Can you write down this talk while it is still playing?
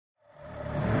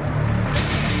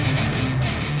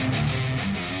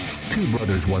Two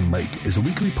Brothers, One Mic is a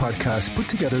weekly podcast put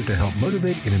together to help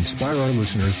motivate and inspire our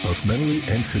listeners both mentally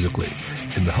and physically,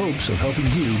 in the hopes of helping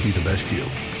you be the best you.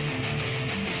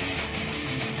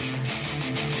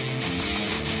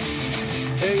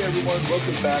 Hey everyone,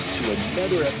 welcome back to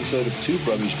another episode of Two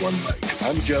Brothers, One Mic.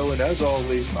 I'm Joe, and as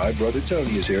always, my brother Tony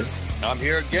is here. I'm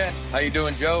here again. How you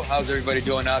doing, Joe? How's everybody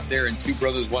doing out there in Two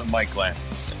Brothers, One Mic land?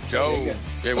 Joe,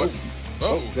 hey, what?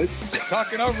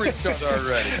 Talking over each other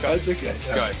already. That's okay.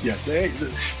 Go ahead. Yeah, hey,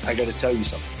 I got to tell you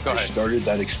something. Go ahead. I started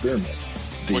that experiment.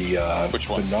 Which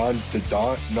one?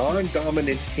 The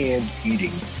non-dominant hand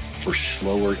eating for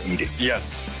slower eating.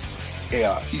 Yes.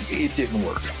 Yeah, it didn't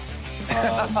work.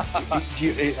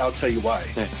 I'll tell you why.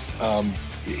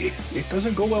 It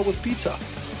doesn't go well with pizza.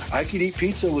 I can eat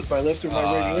pizza with my left or my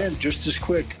right hand just as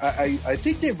quick. I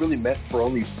think they really meant for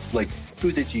only like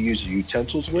food that you use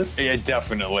utensils with. Yeah,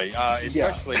 definitely.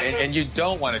 Especially, and you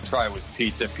don't want to try with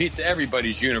pizza. Pizza,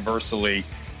 everybody's universally,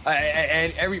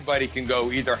 and everybody can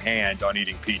go either hand on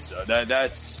eating pizza.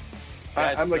 That's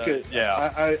I'm like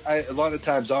a lot of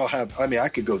times I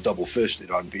could go double fisted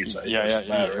on pizza.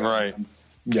 Right.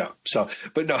 Yeah. So,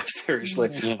 but no, seriously,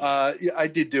 I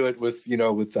did do it with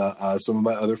some of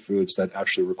my other foods that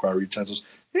actually require utensils.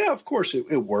 Yeah, of course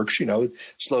it works. It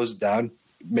slows it down,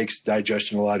 makes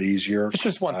digestion a lot easier. It's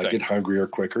just one thing. Get hungrier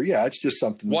quicker. Yeah, it's just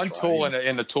something. One tool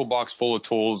in a toolbox full of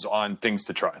tools on things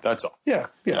to try. That's all. Yeah.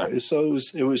 So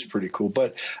it was pretty cool.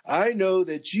 But I know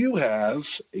that you have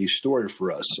a story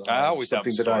for us. I always have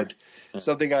a story.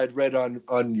 Something I'd read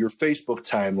on your Facebook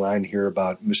timeline here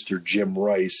about Mr. Jim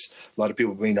Rice. A lot of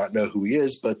people may not know who he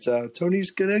is, but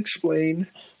Tony's going to explain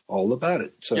all about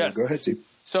it. So Go ahead, Steve.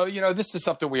 So, this is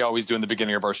something we always do in the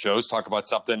beginning of our shows, talk about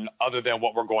something other than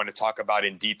what we're going to talk about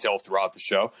in detail throughout the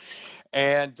show.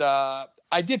 And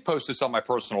I did post this on my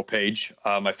personal page,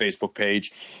 my Facebook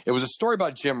page. It was a story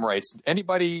about Jim Rice.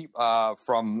 Anybody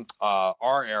from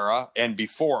our era and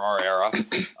before our era,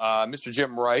 Mr.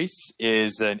 Jim Rice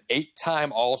is an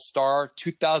 8-time All-Star,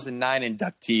 2009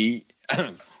 inductee,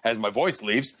 as my voice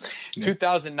leaves,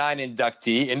 2009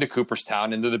 inductee into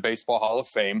Cooperstown, into the Baseball Hall of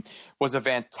Fame, was a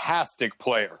fantastic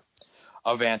player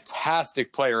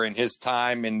in his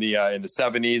time in the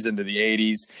 70s, into the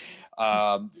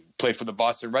 80s. Played for the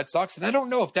Boston Red Sox, and I don't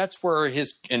know if that's where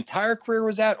his entire career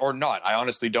was at or not. I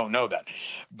honestly don't know that.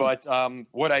 But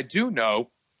what I do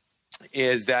know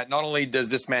is that not only does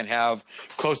this man have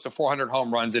close to 400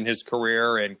 home runs in his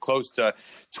career and close to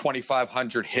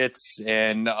 2,500 hits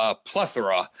and a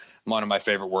plethora, one of my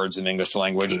favorite words in the English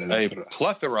language, a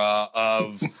plethora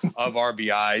of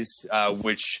RBIs,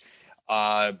 which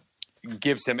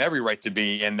gives him every right to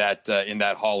be in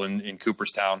that hall in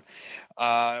Cooperstown.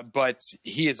 But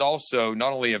he is also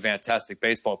not only a fantastic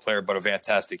baseball player, but a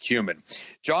fantastic human.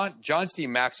 John C.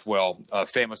 Maxwell, a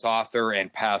famous author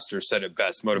and pastor, said it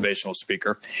best, motivational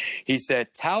speaker. He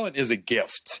said, "Talent is a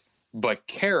gift, but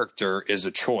character is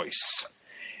a choice."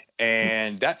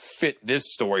 And that fit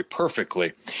this story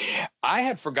perfectly. I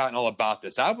had forgotten all about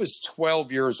this. I was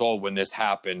 12 years old when this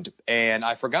happened, and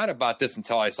I forgot about this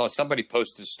until I saw somebody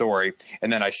post this story,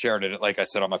 and then I shared it, like I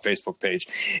said, on my Facebook page.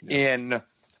 In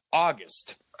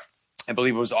August, I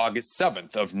believe it was August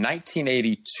 7th of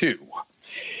 1982,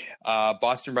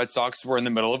 Boston Red Sox were in the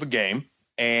middle of a game,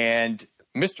 and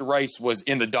Mr. Rice was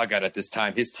in the dugout at this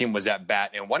time. His team was at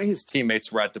bat, and one of his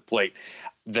teammates were at the plate.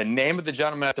 The name of the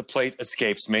gentleman at the plate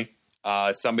escapes me.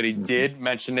 Somebody did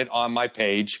mention it on my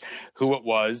page, who it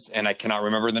was, and I cannot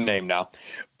remember the name now.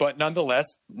 But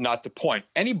nonetheless, not the point.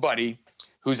 Anybody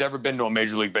who's ever been to a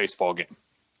Major League Baseball game,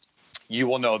 you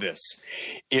will know this.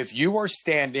 If you are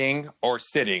standing or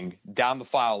sitting down the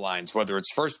foul lines, whether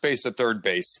it's first base or third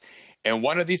base, and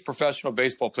one of these professional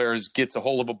baseball players gets a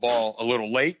hold of a ball a little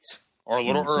late or a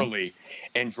little early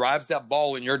and drives that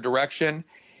ball in your direction,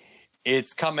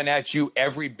 it's coming at you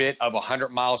every bit of 100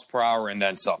 miles per hour and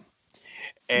then some.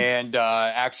 And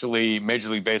actually, Major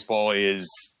League Baseball is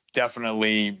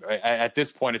definitely, at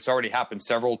this point, it's already happened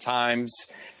several times,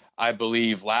 I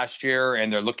believe, last year,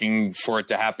 and they're looking for it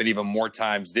to happen even more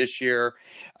times this year,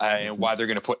 and why they're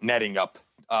going to put netting up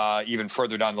even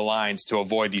further down the lines to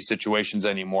avoid these situations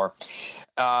anymore.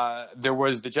 There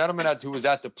was the gentleman who was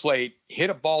at the plate, hit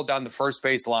a ball down the first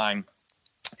base line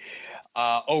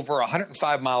over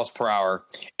 105 miles per hour,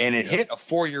 and it hit a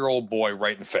 4-year-old boy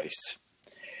right in the face.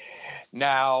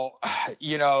 Now,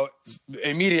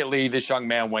 immediately this young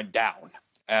man went down.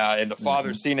 And the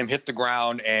father seen him hit the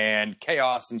ground, and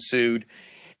chaos ensued.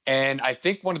 And I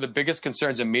think one of the biggest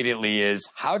concerns immediately is,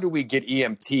 how do we get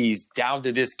EMTs down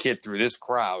to this kid through this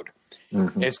crowd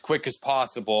as quick as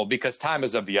possible? Because time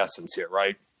is of the essence here,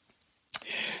 right?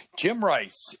 Jim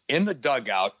Rice in the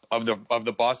dugout of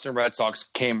the Boston Red Sox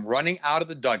came running out of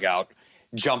the dugout,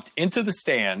 jumped into the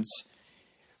stands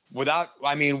without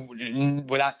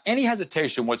any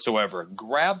hesitation whatsoever,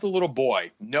 grabbed the little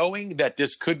boy, knowing that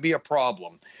this could be a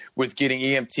problem with getting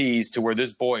EMTs to where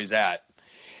this boy is at,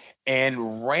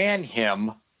 and ran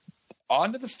him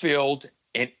onto the field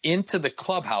and into the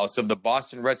clubhouse of the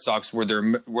Boston Red Sox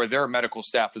where their medical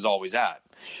staff is always at,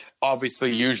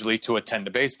 obviously usually to attend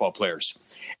to baseball players.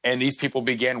 And these people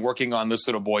began working on this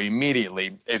little boy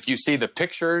immediately. If you see the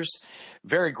pictures,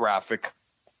 very graphic.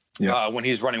 Yeah. When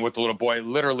he's running with the little boy,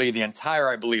 literally the entire,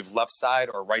 I believe, left side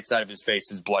or right side of his face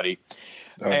is bloody,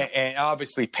 and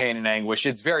obviously pain and anguish.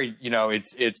 It's very,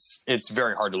 it's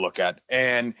very hard to look at.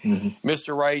 And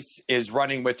Mr. Rice is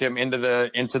running with him into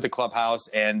the clubhouse,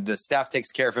 and the staff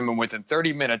takes care of him. And within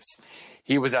 30 minutes,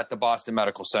 he was at the Boston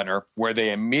Medical Center, where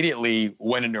they immediately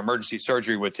went into emergency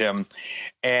surgery with him.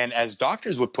 And as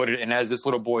doctors would put it, and as this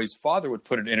little boy's father would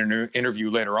put it in an interview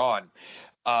later on,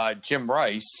 Jim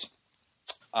Rice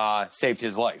saved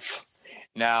his life.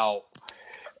 Now,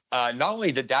 not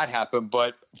only did that happen,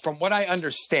 but from what I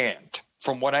understand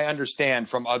from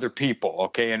other people,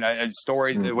 okay, and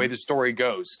the way the story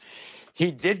goes,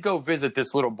 he did go visit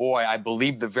this little boy, I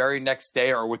believe, the very next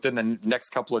day or within the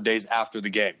next couple of days after the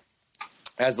game,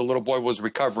 as the little boy was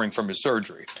recovering from his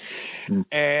surgery.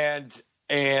 And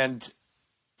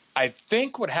I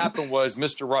think what happened was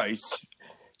Mr. Rice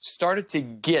started to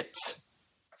get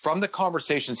from the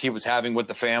conversations he was having with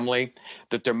the family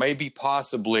that there may be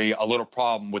possibly a little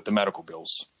problem with the medical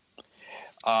bills.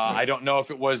 I don't know if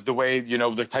it was the way,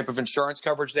 the type of insurance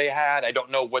coverage they had. I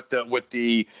don't know what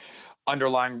the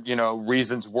underlying,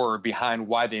 reasons were behind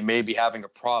why they may be having a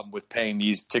problem with paying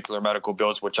these particular medical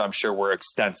bills, which I'm sure were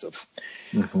extensive.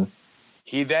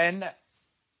 He then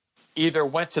either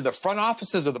went to the front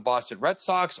offices of the Boston Red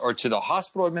Sox or to the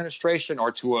hospital administration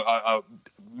or to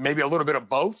maybe a little bit of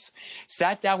both,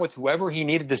 sat down with whoever he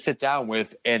needed to sit down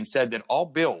with and said that all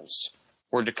bills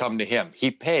were to come to him.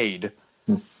 He paid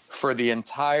for the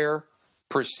entire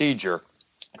procedure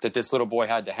that this little boy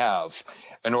had to have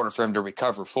in order for him to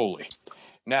recover fully.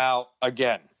 Now,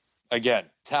 again,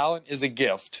 talent is a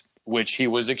gift, which he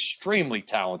was extremely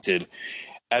talented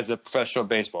as a professional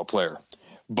baseball player.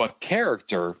 But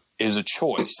character is a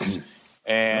choice.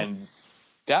 And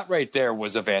that right there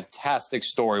was a fantastic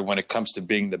story when it comes to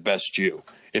being the best you,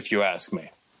 if you ask me.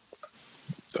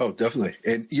 Oh, definitely.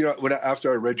 And,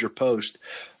 after I read your post,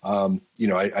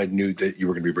 I knew that you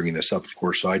were going to be bringing this up, of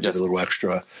course. So I did a little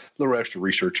extra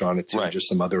research on it too, just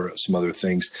some other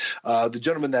things. The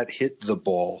gentleman that hit the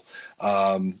ball,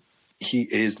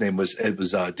 his name was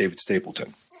David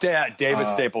Stapleton. Yeah, David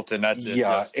Stapleton. That's it.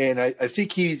 Yeah, yes. And I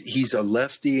think he's a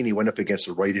lefty, and he went up against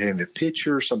a right-handed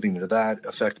pitcher, something to that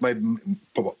effect.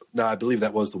 I believe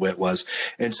that was the way it was.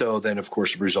 And so then, of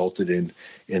course, it resulted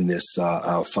in this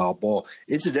foul ball.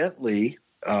 Incidentally,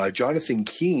 Jonathan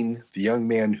Keene, the young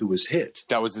man who was hit.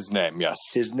 That was his name, yes.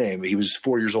 His name. He was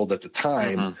 4 years old at the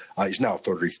time. He's now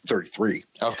 33.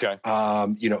 Okay.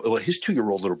 His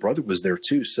 2-year-old little brother was there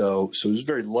too. So he was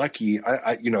very lucky.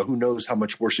 Who knows how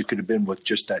much worse it could have been with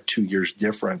just that 2 years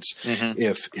difference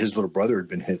if his little brother had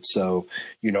been hit. So,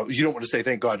 you don't want to say,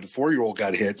 thank God the 4-year-old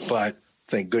got hit, but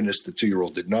thank goodness the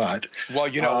 2-year-old did not. Well,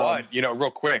 you know what? Real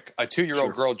quick, a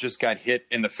 2-year-old girl just got hit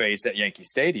in the face at Yankee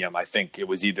Stadium. I think it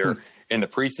was either in the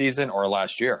preseason or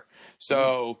last year.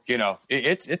 So,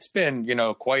 it's been,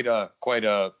 quite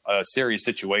a serious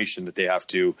situation that they have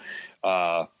to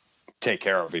take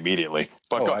care of immediately.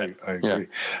 But go ahead. I agree.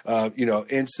 Yeah.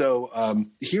 And so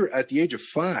here at the age of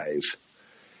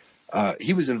 5,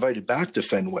 he was invited back to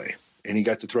Fenway, and he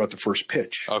got to throw out the first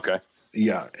pitch. Okay.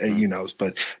 Yeah,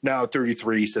 but now at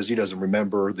 33, he says he doesn't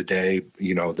remember the day,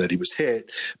 that he was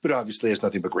hit, but obviously has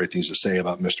nothing but great things to say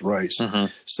about Mr. Rice.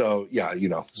 So, yeah,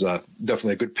 it's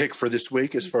definitely a good pick for this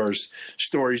week as far as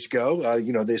stories go.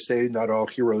 They say not all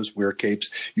heroes wear capes.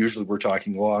 Usually we're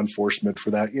talking law enforcement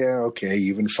for that. Yeah, okay,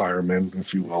 even firemen,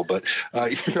 if you will. But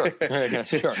sure.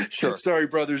 Sorry,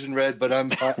 brothers in red, but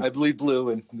I bleed blue,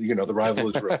 and, the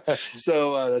rival is red.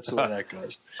 So that's the way that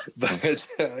goes. But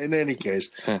in any case,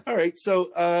 all right.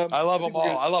 So I love them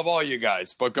all. I love all you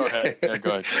guys. But go ahead. Yeah,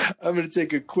 go ahead. I'm going to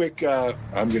take a quick. We're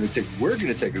going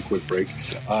to take a quick break.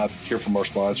 Hear from our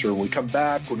sponsor. When we come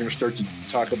back, we're going to start to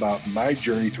talk about my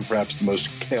journey through perhaps the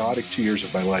most chaotic 2 years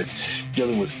of my life,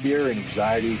 dealing with fear and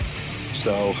anxiety.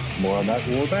 So more on that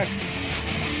when we're back.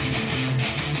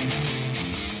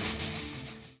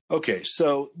 Okay,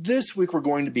 so this week we're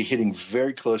going to be hitting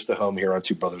very close to home here on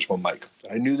Two Brothers, One Mic.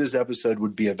 I knew this episode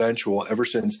would be eventual ever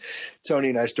since Tony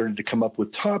and I started to come up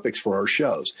with topics for our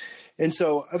shows. And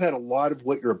so I've had a lot of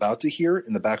what you're about to hear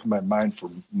in the back of my mind for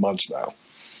months now.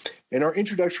 In our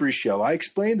introductory show, I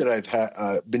explained that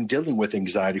I've been dealing with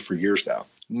anxiety for years now,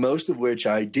 most of which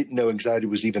I didn't know anxiety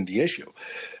was even the issue.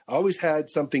 I always had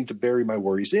something to bury my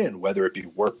worries in, whether it be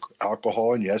work,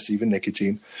 alcohol, and yes, even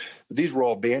nicotine. But these were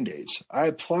all Band-Aids. I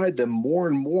applied them more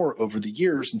and more over the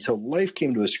years until life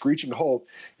came to a screeching halt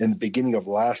in the beginning of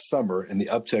last summer in the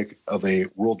uptick of a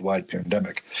worldwide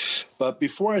pandemic. But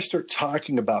before I start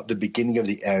talking about the beginning of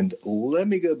the end, let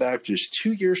me go back just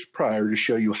 2 years prior to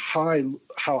show you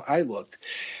how I looked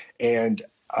and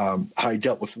how I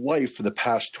dealt with life for the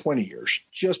past 20 years,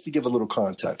 just to give a little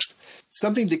context.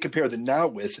 Something to compare the now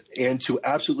with and to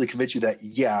absolutely convince you that,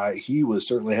 yeah, he was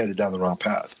certainly headed down the wrong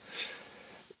path.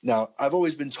 Now, I've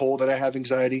always been told that I have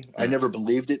anxiety. I never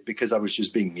believed it because I was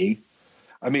just being me.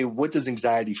 I mean, what does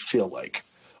anxiety feel like?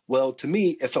 Well, to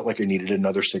me, it felt like I needed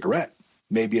another cigarette,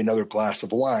 maybe another glass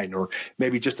of wine, or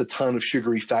maybe just a ton of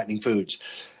sugary, fattening foods.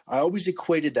 I always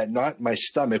equated that knot in my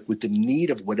stomach with the need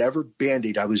of whatever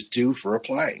Band-Aid I was due for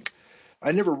applying.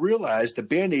 I never realized the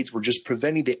Band-Aids were just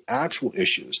preventing the actual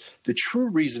issues, the true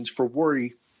reasons for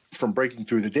worry from breaking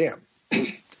through the dam.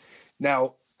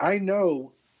 Now, I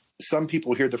know some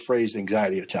people hear the phrase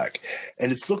anxiety attack,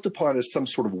 and it's looked upon as some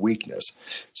sort of weakness,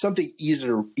 something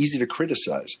easy to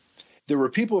criticize. There were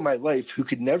people in my life who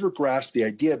could never grasp the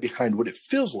idea behind what it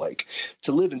feels like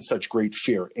to live in such great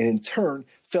fear, and in turn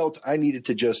felt I needed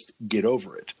to just get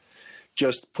over it,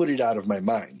 just put it out of my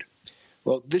mind.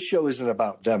 Well, this show isn't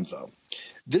about them, though.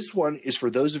 This one is for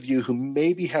those of you who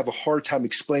maybe have a hard time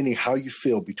explaining how you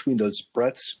feel between those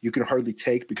breaths you can hardly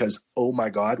take because, oh my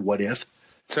God, what if?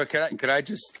 So could I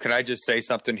just say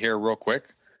something here real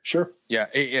quick? Sure. Yeah.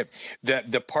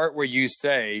 The part where you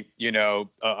say,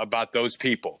 about those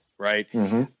people, right?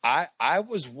 Mm-hmm. I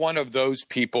was one of those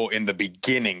people in the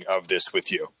beginning of this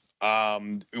with you.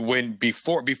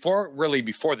 Before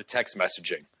the text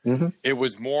messaging, mm-hmm. It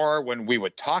was more when we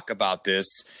would talk about this.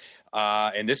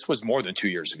 And this was more than 2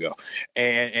 years ago.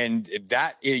 And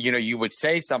that, you would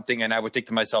say something and I would think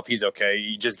to myself, he's okay.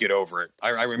 You just get over it.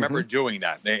 I remember mm-hmm. doing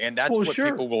that. And that's what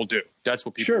people will do. That's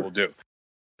what people will do.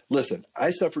 Listen,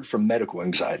 I suffered from medical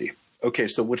anxiety. Okay,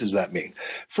 so what does that mean?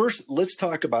 First, let's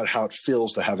talk about how it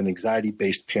feels to have an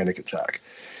anxiety-based panic attack.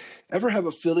 Ever have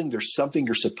a feeling there's something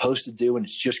you're supposed to do and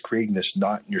it's just creating this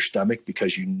knot in your stomach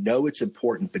because you know it's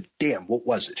important, but damn, what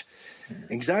was it?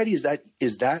 Anxiety is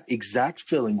that exact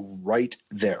feeling right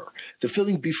there. The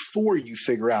feeling before you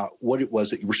figure out what it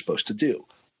was that you were supposed to do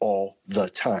all the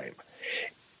time.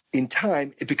 In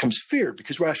time, it becomes fear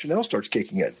because rationale starts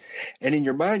kicking in. And in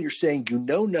your mind, you're saying you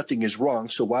know nothing is wrong,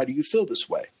 so why do you feel this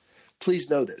way? Please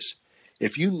know this.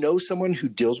 If you know someone who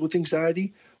deals with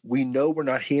anxiety, we know we're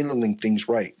not handling things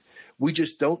right. We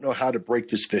just don't know how to break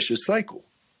this vicious cycle.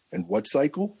 And what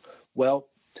cycle? Well,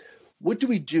 what do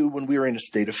we do when we are in a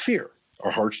state of fear? Our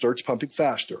heart starts pumping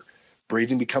faster.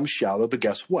 Breathing becomes shallow, but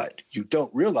guess what? You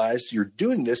don't realize you're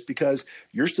doing this because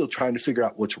you're still trying to figure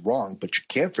out what's wrong, but you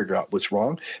can't figure out what's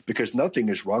wrong because nothing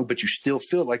is wrong, but you still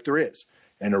feel like there is.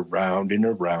 And around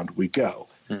we go.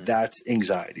 That's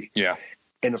anxiety. Yeah.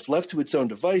 And if left to its own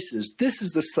devices, this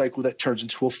is the cycle that turns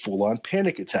into a full-on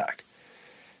panic attack.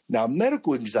 Now,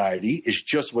 medical anxiety is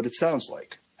just what it sounds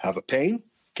like. Have a pain?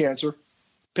 Cancer.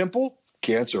 Pimple?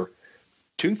 Cancer.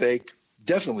 Toothache?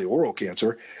 Definitely oral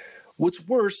cancer. What's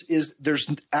worse is there's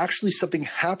actually something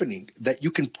happening that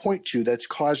you can point to that's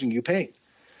causing you pain.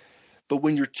 But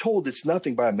when you're told it's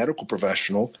nothing by a medical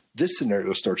professional, this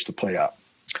scenario starts to play out.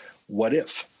 What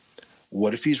if?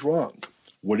 What if he's wrong?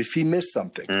 What if he missed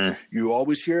something? You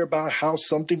always hear about how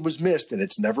something was missed, and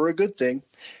it's never a good thing.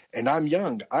 And I'm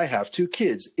young. I have 2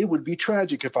 kids. It would be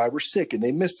tragic if I were sick and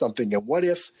they missed something. And what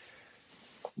if?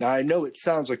 Now, I know it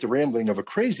sounds like the rambling of a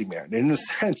crazy man, and in a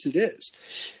sense it is,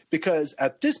 because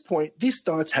at this point, these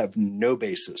thoughts have no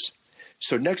basis.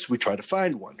 So next we try to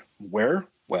find one. Where?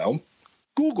 Well,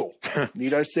 Google.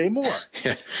 Need I say more?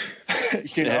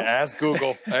 Ask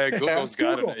Google. Google's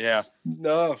got it. Yeah.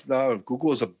 No.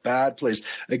 Google is a bad place.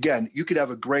 Again, you could have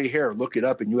a gray hair. Look it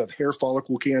up, and you have hair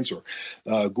follicle cancer.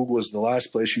 Google is the last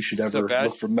place you should ever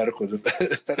look for medical.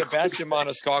 Sebastian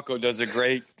Maniscalco does a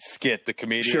great skit, the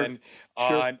comedian,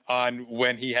 on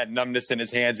when he had numbness in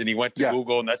his hands and he went to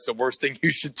Google, and that's the worst thing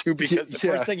you should do because the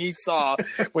first thing he saw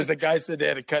was the guy said they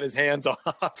had to cut his hands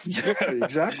off. Yeah,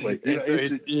 exactly.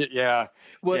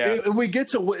 Well, yeah. And we get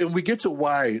to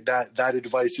why that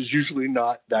advice is usually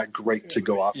not that great to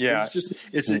go off. Yeah.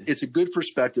 It's a good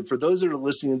perspective for those that are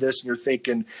listening to this and you're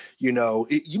thinking, you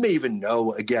may even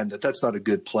know again that's not a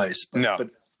good place, but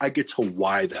I get to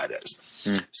why that is.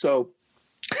 So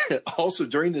Also,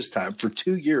 during this time, for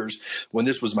 2 years, when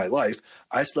this was my life,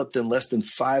 I slept in less than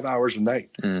 5 hours a night.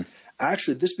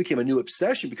 Actually, this became a new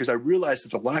obsession because I realized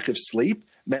that the lack of sleep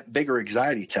meant bigger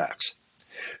anxiety attacks.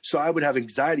 So I would have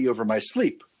anxiety over my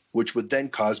sleep, which would then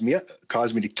cause me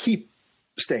to keep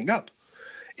staying up.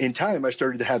 In time, I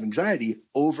started to have anxiety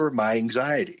over my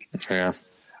anxiety. Yeah.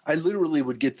 I literally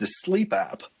would get the sleep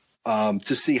app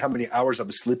to see how many hours I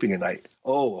was sleeping a night.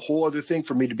 Oh, a whole other thing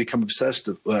for me to become obsessed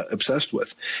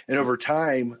with. And over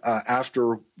time,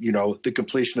 after, the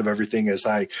completion of everything, as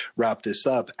I wrap this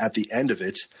up, at the end of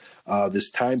it, this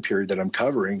time period that I'm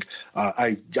covering,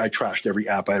 I trashed every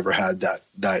app I ever had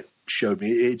that showed me.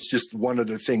 It's just one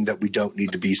other thing that we don't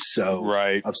need to be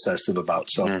so obsessive about.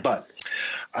 So, but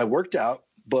I worked out,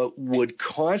 but would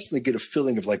constantly get a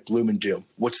feeling of like gloom and doom.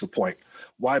 What's the point?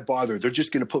 Why bother? They're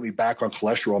just going to put me back on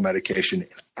cholesterol medication.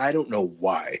 I don't know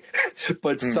why,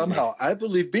 but somehow I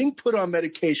believe being put on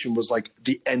medication was like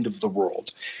the end of the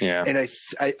world. Yeah. And I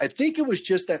think it was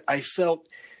just that I felt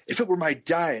if it were my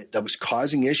diet that was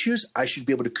causing issues, I should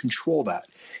be able to control that.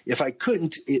 If I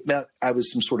couldn't, it meant I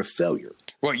was some sort of failure.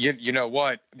 Well, you know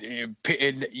what?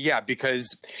 Yeah,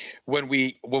 because when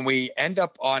we end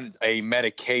up on a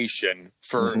medication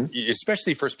for,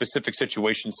 especially for specific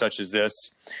situations such as this,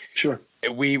 sure,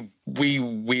 we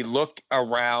look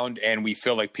around and we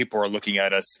feel like people are looking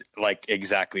at us like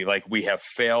exactly like we have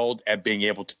failed at being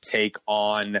able to take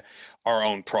on our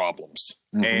own problems.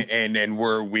 And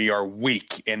we are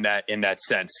weak in that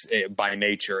sense by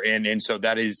nature. And so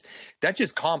that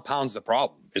just compounds the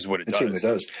problem is what it does. It certainly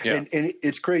does. Yeah. And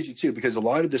it's crazy too, because a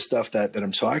lot of the stuff that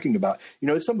I'm talking about,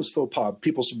 it's almost faux pas.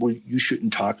 People say, well, you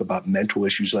shouldn't talk about mental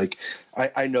issues. Like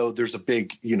I know there's a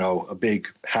big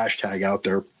hashtag out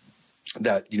there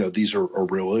that, these are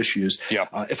real issues. Yeah.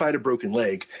 If I had a broken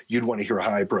leg, you'd want to hear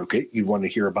how I broke it. You'd want to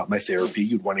hear about my therapy.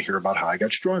 You'd want to hear about how I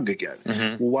got strong again.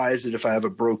 Well, why is it if I have a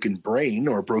broken brain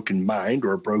or a broken mind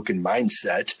or a broken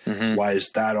mindset, why is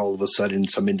that all of a sudden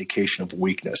some indication of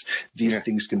weakness? These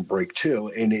things can break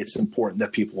too. And it's important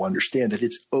that people understand that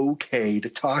it's okay to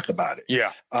talk about it.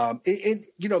 Yeah. And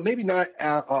maybe not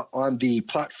on the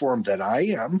platform that I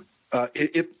am.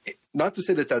 Not to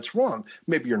say that that's wrong.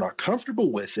 Maybe you're not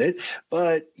comfortable with it,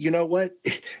 but you know what?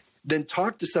 Then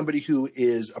talk to somebody who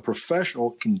is a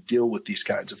professional, can deal with these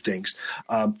kinds of things.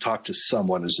 Talk to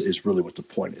someone is really what the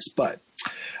point is. But,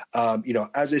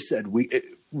 as I said,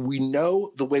 we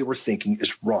know the way we're thinking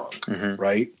is wrong,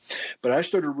 right? But I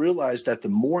started to realize that the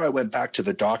more I went back to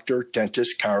the doctor,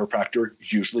 dentist, chiropractor,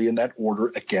 usually in that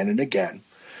order again and again,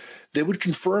 they would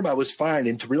confirm I was fine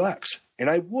and to relax. And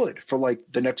I would for like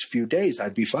the next few days,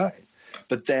 I'd be fine.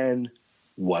 But then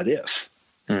what if?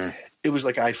 It was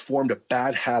like I formed a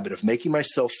bad habit of making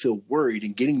myself feel worried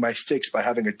and getting my fix by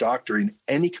having a doctor in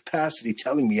any capacity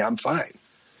telling me I'm fine.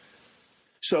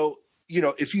 So,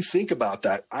 if you think about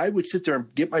that, I would sit there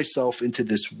and get myself into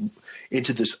this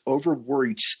over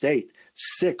worried state,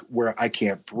 sick where I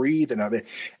can't breathe. And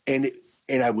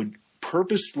I would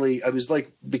purposely, I was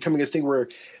like becoming a thing where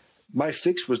my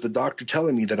fix was the doctor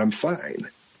telling me that I'm fine.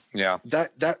 Yeah.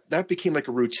 That became like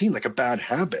a routine, like a bad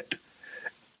habit,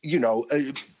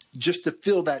 just to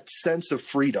feel that sense of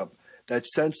freedom, that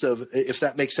sense of, if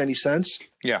that makes any sense.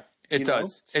 Yeah, it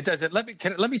does. It does.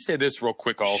 Let me say this real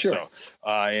quick also, sure.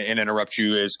 And interrupt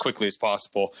you as quickly as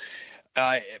possible.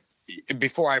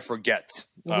 Before I forget,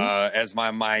 as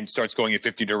my mind starts going in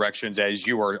 50 directions, as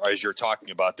you're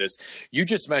talking about this, you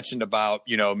just mentioned about,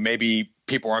 maybe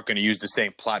people aren't going to use the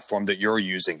same platform that you're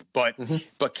using, but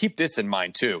keep this in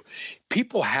mind too.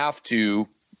 People have to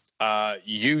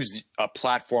use a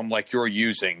platform like you're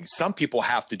using. Some people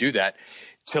have to do that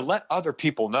to let other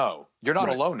people know you're not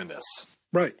alone in this.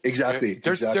 Right. Exactly.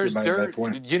 There's my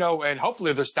point. And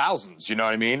hopefully there's thousands, of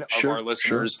our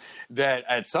listeners that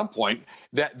at some point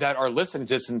that are listening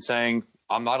to this and saying,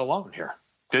 I'm not alone here.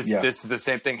 This is the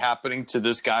same thing happening to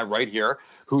this guy right here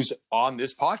who's on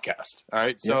this podcast. All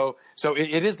right. So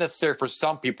it is necessary for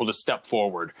some people to step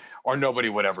forward or nobody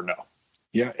would ever know.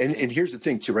 Yeah. And here's the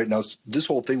thing too, right now, this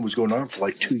whole thing was going on for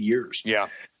like 2 years. Yeah.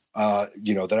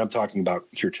 That I'm talking about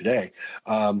here today.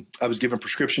 I was given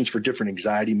prescriptions for different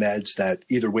anxiety meds that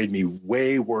either made me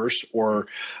way worse or,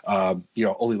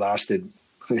 only lasted,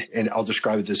 and I'll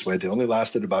describe it this way. They only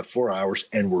lasted about 4 hours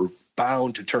and were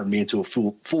bound to turn me into a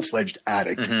full-fledged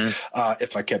addict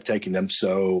if I kept taking them.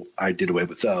 So I did away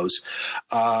with those.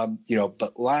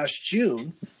 But last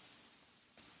June,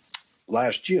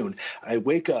 I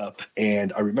wake up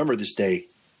and I remember this day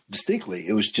distinctly.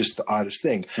 It was just the oddest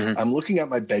thing. I'm looking out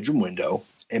my bedroom window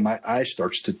and my eye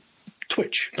starts to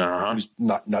twitch. It was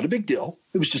not a big deal.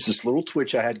 It was just this little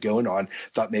twitch I had going on.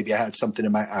 Thought maybe I had something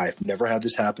in my eye. I've never had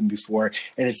this happen before.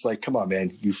 And it's like, come on,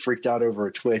 man, you freaked out over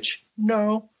a twitch?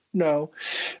 No.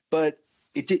 But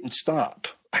it didn't stop.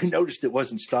 I noticed it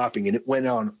wasn't stopping, and it went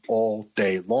on all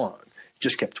day long. It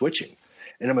just kept twitching.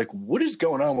 And I'm like, what is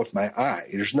going on with my eye?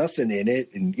 There's nothing in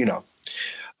it. And,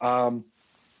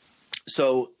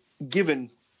 so given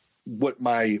what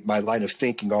my line of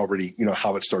thinking already,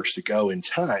 how it starts to go in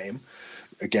time,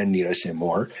 again, need I say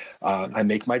more? I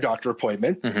make my doctor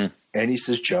appointment, and he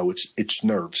says, Joe, it's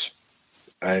nerves.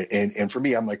 And for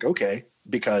me, I'm like, okay,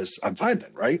 because I'm fine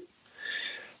then, right?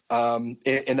 And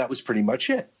that was pretty much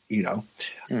it,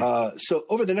 So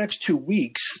over the next 2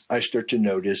 weeks, I start to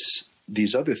notice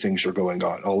these other things are going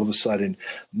on. All of a sudden,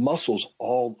 muscles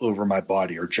all over my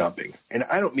body are jumping. And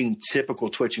I don't mean typical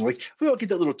twitching. Like we all get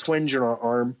that little twinge in our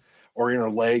arm or in our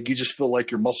leg. You just feel like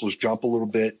your muscles jump a little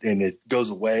bit and it goes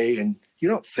away. And you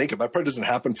don't think about it. It probably doesn't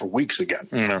happen for weeks again.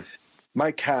 Mm-hmm.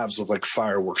 My calves look like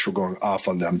fireworks were going off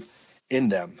on them,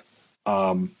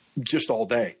 just all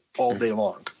day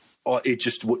long. It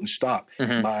just wouldn't stop.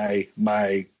 Mm-hmm.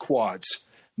 My quads,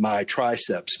 my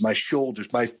triceps, my shoulders,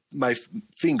 my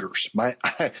fingers,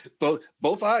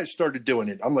 both eyes started doing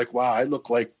it. I'm like, wow, I look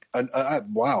like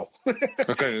wow.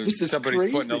 Okay, this is somebody's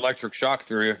crazy. Putting electric shock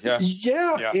through you.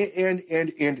 Yeah.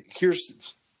 And here's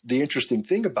the interesting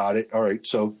thing about it. All right,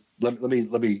 so let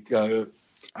me.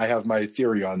 I have my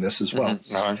theory on this as well.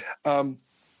 Mm-hmm.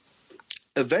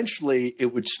 Eventually,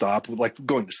 it would stop with like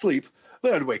going to sleep.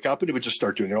 But I'd wake up and it would just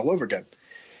start doing it all over again.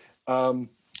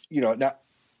 Now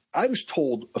I was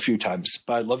told a few times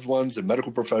by loved ones and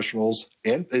medical professionals,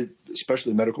 and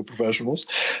especially medical professionals,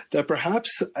 that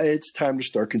perhaps it's time to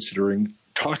start considering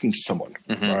talking to someone,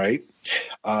 mm-hmm. right?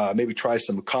 Maybe try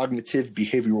some cognitive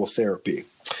behavioral therapy.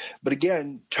 But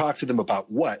again, talk to them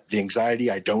about what? The anxiety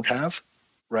I don't have,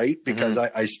 right? Because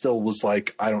mm-hmm. I still was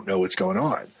like, I don't know what's going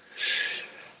on.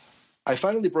 I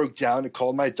finally broke down and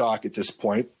called my doc at this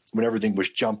point when everything was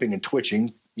jumping and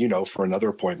twitching, for another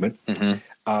appointment, mm-hmm.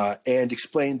 And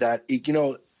explained that,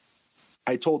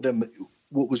 I told them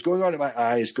what was going on in my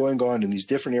eye is going on in these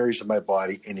different areas of my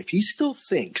body. And if he still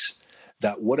thinks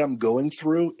that what I'm going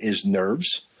through is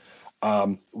nerves,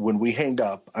 when we hang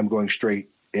up, I'm going straight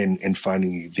in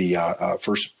finding the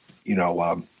first,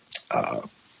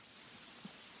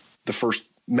 the first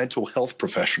mental health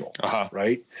professional, uh-huh.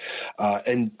 right?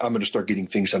 And I'm going to start getting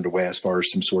things underway as far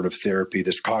as some sort of therapy,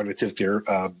 this cognitive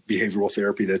behavioral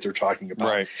therapy that they're talking about,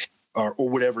 right. or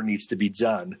whatever needs to be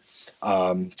done.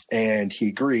 And he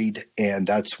agreed. And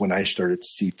that's when I started to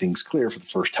see things clear for the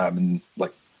first time in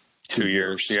like 2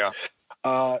 years. Yeah.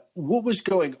 What was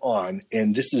going on,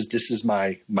 and this is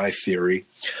my theory,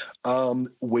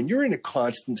 when you're in a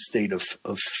constant state of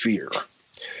fear,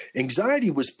 anxiety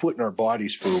was put in our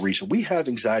bodies for a reason. We have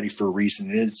anxiety for a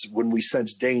reason. And it's when we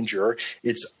sense danger,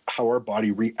 it's how our body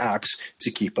reacts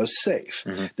to keep us safe.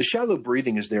 Mm-hmm. The shallow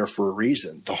breathing is there for a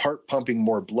reason. The heart pumping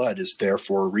more blood is there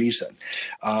for a reason.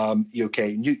 You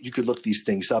could look these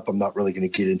things up. I'm not really going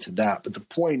to get into that. But the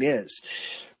point is,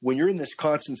 when you're in this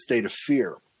constant state of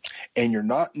fear and you're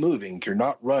not moving, you're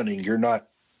not running,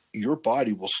 your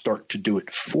body will start to do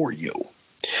it for you.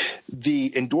 The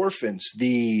endorphins,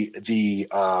 the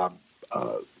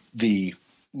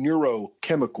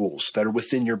neurochemicals that are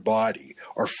within your body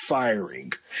are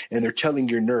firing, and they're telling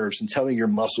your nerves and telling your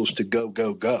muscles to go,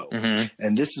 go, go. Mm-hmm.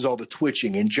 And this is all the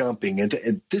twitching and jumping. And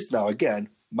this now, again,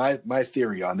 my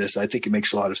theory on this, I think it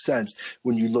makes a lot of sense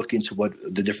when you look into what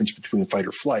the difference between fight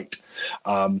or flight,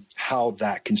 how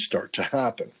that can start to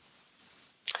happen.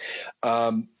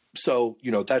 So,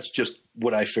 that's just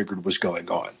what I figured was going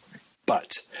on.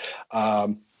 But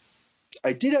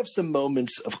I did have some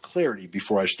moments of clarity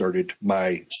before I started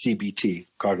my CBT,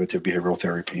 cognitive behavioral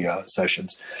therapy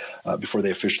sessions, before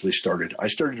they officially started. I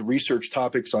started to research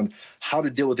topics on how to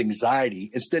deal with anxiety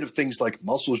instead of things like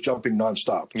muscles jumping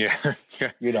nonstop. Yeah.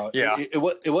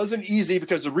 It wasn't easy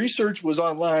because the research was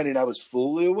online and I was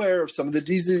fully aware of some of the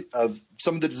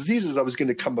diseases I was going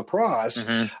to come across.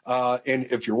 Mm-hmm. And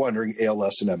if you're wondering,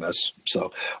 ALS and MS.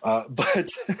 So, but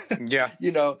yeah,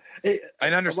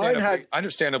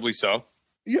 understandably so.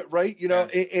 Yeah. Right.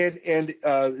 And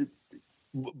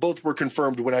both were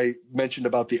confirmed when I mentioned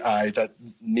about the eye that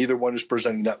neither one is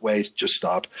presenting that way. Just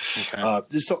stop. Okay.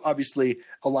 So obviously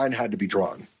a line had to be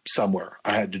drawn somewhere.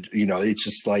 I had to, it's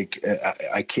just like,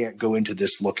 I can't go into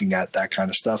this looking at that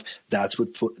kind of stuff. That's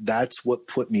what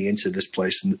put me into this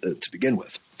place to begin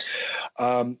with.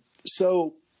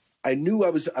 So I knew I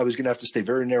was going to have to stay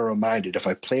very narrow-minded if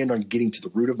I planned on getting to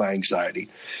the root of my anxiety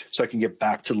so I can get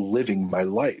back to living my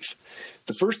life.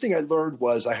 The first thing I learned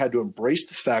was I had to embrace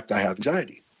the fact I have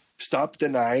anxiety. Stop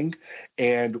denying.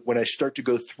 And when I start to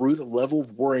go through the level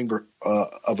of worrying or,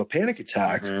 of a panic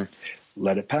attack,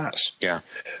 let it pass. Yeah.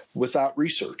 Without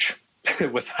research,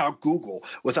 without Google,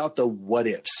 without the what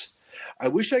ifs. I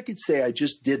wish I could say I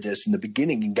just did this in the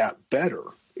beginning and got better.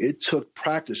 It took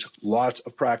practice, lots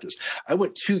of practice. I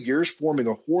went 2 years forming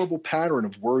a horrible pattern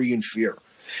of worry and fear.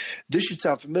 This should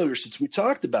sound familiar since we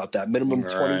talked about that minimum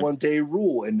 21-day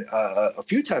rule and a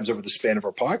few times over the span of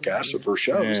our podcast of our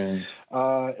shows.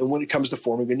 And when it comes to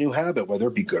forming a new habit, whether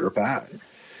it be good or bad.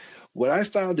 What I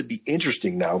found to be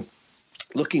interesting now,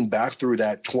 looking back through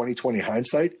that 2020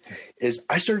 hindsight, is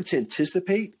I started to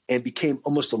anticipate and became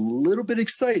almost a little bit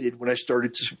excited when I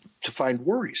started to find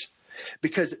worries,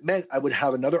 because it meant I would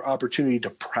have another opportunity to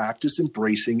practice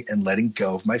embracing and letting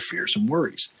go of my fears and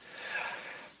worries.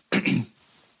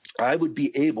 I would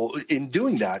be able, in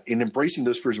doing that, in embracing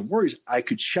those fears and worries, I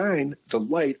could shine the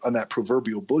light on that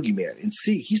proverbial boogeyman and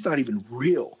see he's not even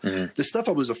real. The stuff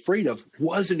I was afraid of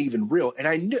wasn't even real. And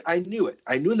I knew it.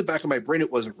 I knew in the back of my brain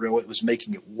it wasn't real. It was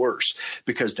making it worse,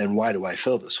 because then why do I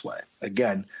feel this way?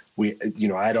 Again,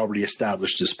 I had already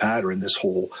established this pattern, this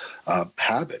whole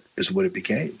habit is what it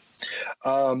became.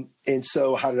 And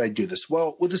so how did I do this?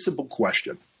 Well, with a simple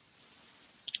question.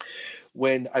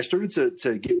 When I started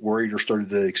to get worried or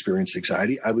started to experience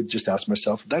anxiety, I would just ask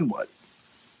myself, then what?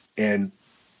 And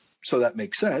so that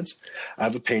makes sense. I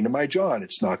have a pain in my jaw and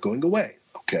it's not going away.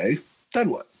 Okay, then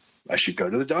what? I should go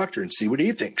to the doctor and see what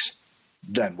he thinks.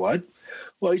 Then what?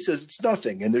 Well, he says it's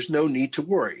nothing and there's no need to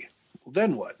worry. Well,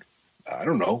 then what? I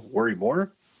don't know. Worry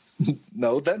more?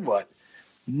 No, then what?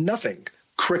 Nothing.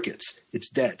 Crickets. It's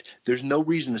dead. There's no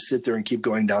reason to sit there and keep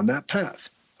going down that path.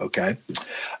 Okay.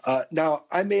 Now,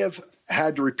 I may have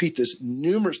had to repeat this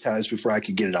numerous times before I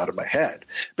could get it out of my head.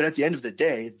 But at the end of the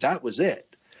day, that was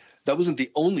it. That wasn't the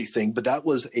only thing, but that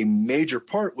was a major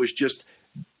part, was just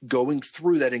going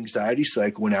through that anxiety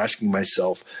cycle and asking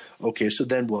myself, okay, so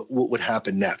then what would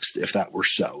happen next if that were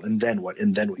so? And then what?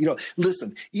 And then what?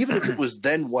 Listen, even if it was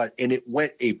then what and it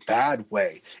went a bad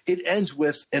way, it ends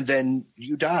with, and then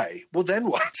you die. Well, then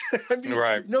what? I mean,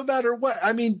 right. No matter what.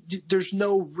 I mean, there's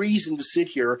no reason to sit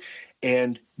here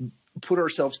and put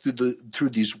ourselves through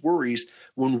these worries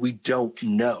when we don't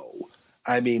know.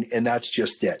 I mean, and that's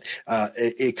just it.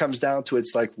 It comes down to,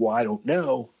 it's like, well, I don't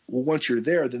know. Well, once you're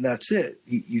there, then that's it.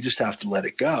 You just have to let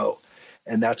it go.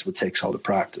 And that's what takes all the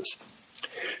practice.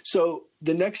 So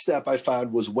the next step I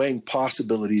found was weighing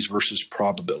possibilities versus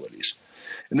probabilities.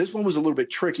 And this one was a little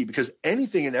bit tricky because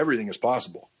anything and everything is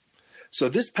possible. So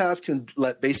this path can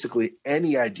let basically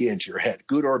any idea into your head,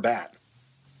 good or bad.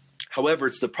 However,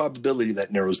 it's the probability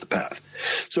that narrows the path.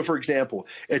 So, for example,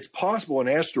 it's possible an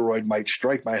asteroid might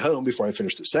strike my home before I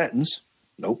finish the sentence.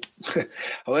 Nope.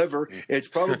 However, it's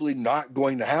probably not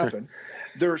going to happen.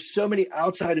 There are so many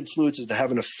outside influences that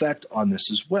have an effect on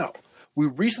this as well. We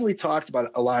recently talked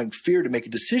about allowing fear to make a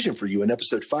decision for you in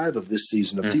episode 5 of this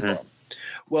season of Deep Bomb.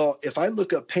 Well, if I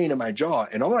look up pain in my jaw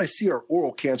and all I see are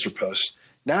oral cancer posts,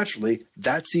 naturally,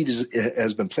 that seed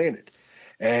has been planted.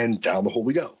 And down the hole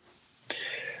we go.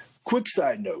 Quick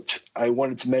side note, I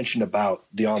wanted to mention about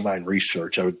the online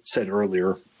research I said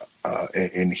earlier,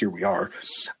 and here we are.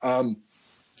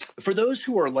 For those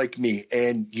who are like me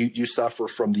and you suffer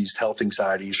from these health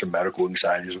anxieties or medical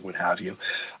anxieties or what have you,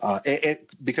 and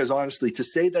because honestly, to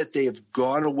say that they have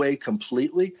gone away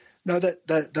completely, no,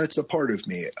 that's a part of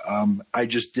me. I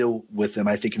just deal with them,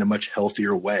 I think, in a much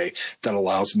healthier way that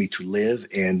allows me to live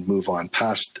and move on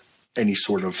past any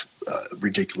sort of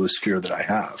ridiculous fear that I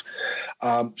have.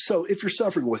 So if you're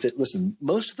suffering with it, listen,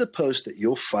 most of the posts that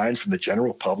you'll find from the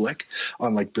general public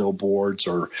on like billboards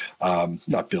or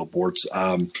not billboards,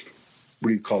 what do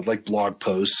you call it? Like blog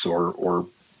posts or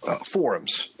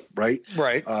forums, right?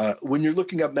 Right. When you're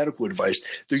looking up medical advice,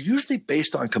 they're usually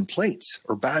based on complaints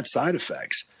or bad side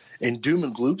effects and doom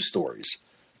and gloom stories.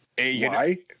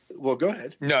 Why? Well, go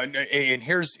ahead. No, and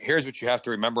here's what you have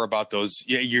to remember about those.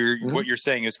 What you're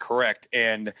saying is correct,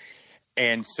 and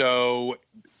so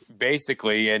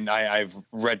basically, and I've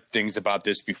read things about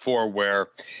this before, where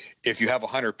if you have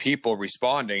 100 people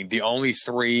responding, the only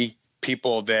 3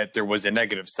 people that there was a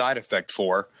negative side effect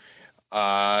for,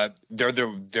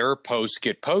 their posts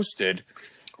get posted.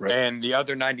 Right. And the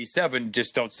other 97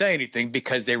 just don't say anything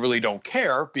because they really don't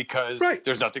care because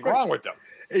there's nothing wrong with them.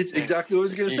 It's exactly what I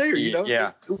was going to say. You know,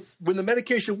 yeah. When the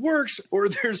medication works or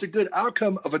there's a good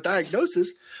outcome of a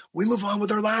diagnosis, we move on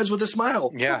with our lives with a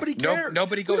smile. Yeah. Nobody cares.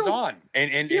 Nobody goes on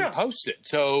and posts it.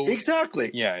 So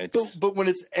exactly. Yeah. It's but when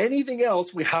it's anything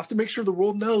else, we have to make sure the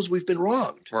world knows we've been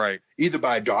wronged. right. Either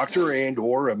by a doctor and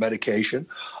or a medication.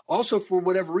 Also, for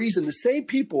whatever reason, the same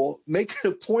people make it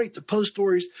a point to post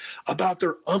stories about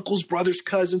their uncles, brothers,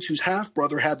 cousins whose half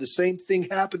brother had the same thing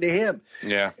happen to him.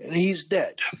 Yeah. And he's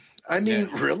dead. I mean,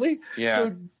 really? Yeah.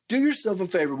 So do yourself a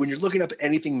favor when you're looking up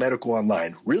anything medical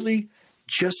online. Really,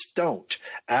 just don't.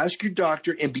 Ask your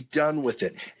doctor and be done with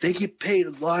it. They get paid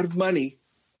a lot of money.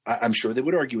 I'm sure they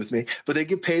would argue with me, but they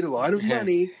get paid a lot of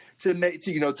money to make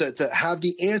to have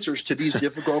the answers to these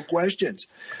difficult questions.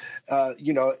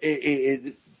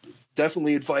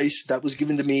 Definitely advice that was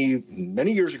given to me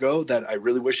many years ago that I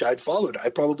really wish I'd followed. I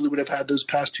probably would have had those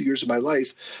past 2 years of my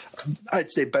life, I'd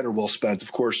say, better well spent.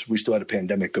 Of course, we still had a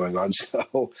pandemic going on,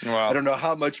 so I don't know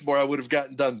how much more I would have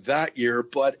gotten done that year.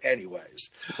 But anyways,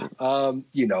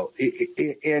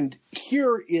 and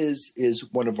here is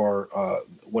one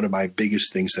of my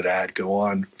biggest things that I had go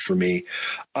on for me.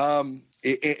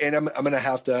 And I'm going to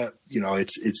have to,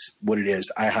 it's what it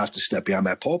is. I have to step behind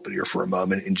my pulpit here for a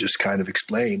moment and just kind of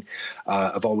explain.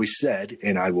 I've always said,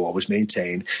 and I will always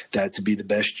maintain, that to be the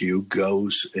best you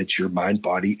it's your mind,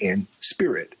 body, and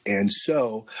spirit. And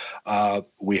so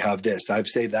we have this. I've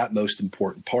saved that most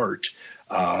important part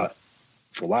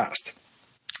for last.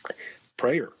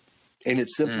 Prayer. In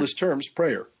its simplest terms,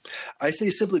 prayer. I say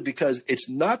simply because it's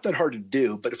not that hard to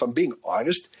do, but if I'm being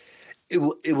honest,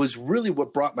 it was really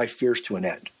what brought my fears to an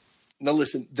end. Now,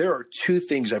 listen, there are two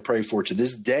things I pray for to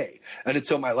this day and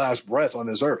until my last breath on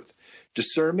this earth: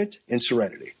 discernment and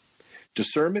serenity.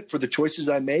 Discernment for the choices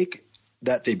I make,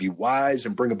 that they be wise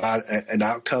and bring about an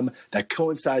outcome that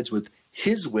coincides with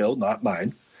His will, not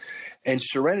mine. And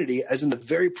serenity, as in the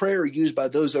very prayer used by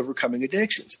those overcoming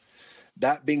addictions.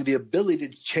 That being the ability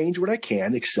to change what I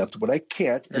can, accept what I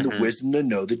can't, and the wisdom to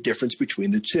know the difference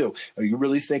between the two. Now, you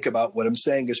really think about what I'm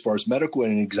saying as far as medical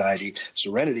and anxiety,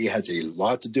 serenity has a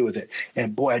lot to do with it.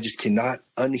 And boy, I just cannot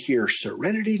unhear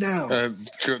serenity now.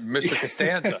 Mr.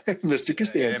 Costanza. Mr.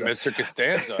 Costanza. Mr.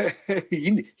 Costanza.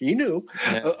 he knew.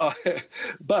 Yeah.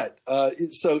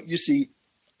 So you see,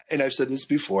 and I've said this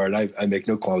before, and I make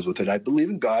no qualms with it. I believe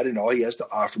in God and all He has to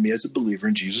offer me as a believer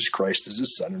in Jesus Christ as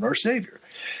His Son and our Savior.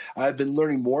 I've been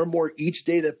learning more and more each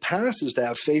day that passes to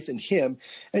have faith in Him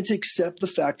and to accept the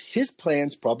fact His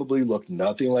plans probably look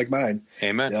nothing like mine.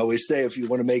 Amen. They always say, if you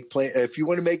want to make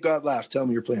God laugh, tell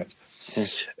Him your plans. Go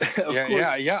ahead.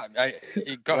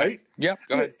 Right? Yeah,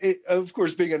 go ahead. Of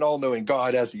course, being an all-knowing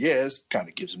God as He is kind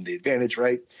of gives Him the advantage,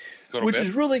 right? Which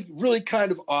is really, really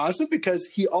kind of awesome because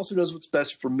He also knows what's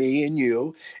best for me and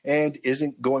you and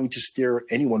isn't going to steer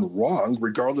anyone wrong,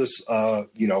 regardless if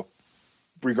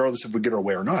we get our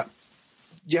way or not.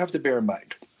 You have to bear in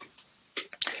mind.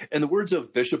 In the words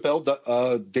of Bishop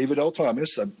David L.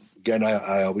 Thomas, again,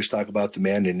 I always talk about the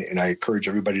man, and I encourage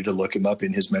everybody to look him up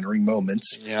in his mentoring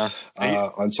moments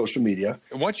on social media.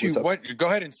 Go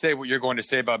ahead and say what you're going to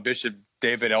say about Bishop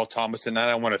David L. Thomas, and then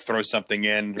I want to throw something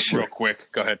in real quick.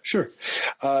 Go ahead. Sure.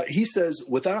 He says,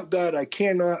 without God, I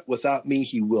cannot. Without me,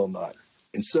 He will not.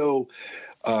 And so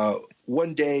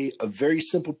one day, a very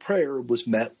simple prayer was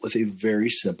met with a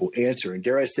very simple answer. And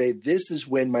dare I say, this is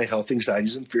when my health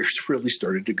anxieties and fears really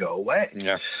started to go away.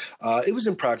 Yeah. It was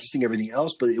in practicing everything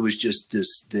else, but it was just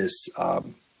this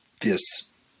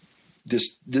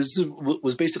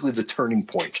was basically the turning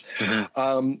point.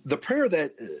 The prayer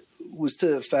that was to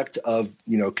the effect of,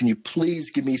 can you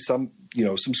please give me some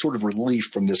sort of relief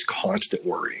from this constant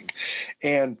worrying?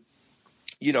 And,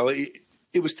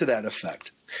 it was to that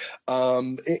effect.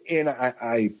 And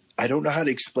I don't know how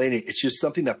to explain it. It's just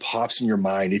something that pops in your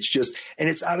mind.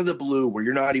 It's out of the blue where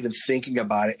you're not even thinking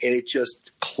about it, and it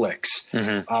just clicks.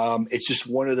 It's just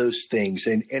one of those things.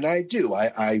 And I do,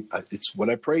 it's what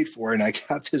I prayed for. And I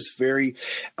got this very,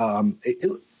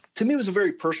 to me, it was a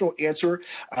very personal answer.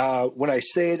 When I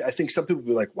say it, I think some people will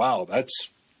be like, wow, that's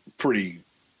pretty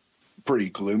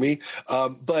gloomy.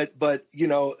 But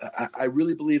I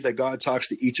really believe that God talks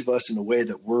to each of us in a way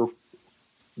that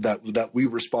we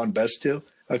respond best to.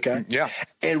 Okay. Yeah.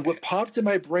 And what popped in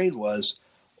my brain was,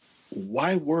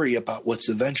 why worry about what's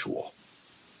eventual?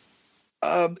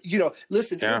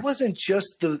 Listen,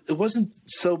 it wasn't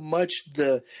so much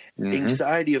the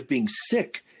anxiety of being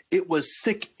sick. It was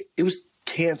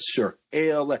cancer,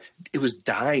 ALS. It was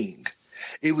dying.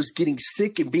 It was getting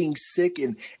sick and being sick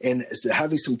and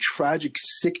having some tragic,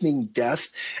 sickening death.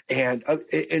 And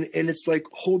it's like,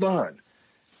 hold on.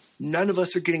 None of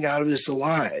us are getting out of this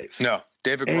alive. No,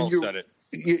 David Grohl said it.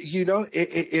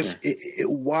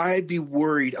 Why be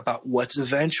worried about what's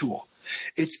eventual?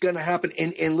 It's going to happen.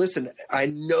 And listen, I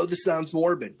know this sounds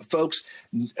morbid, but folks,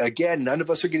 again, none of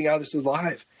us are getting out of this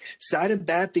alive. Sad and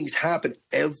bad things happen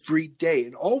every day.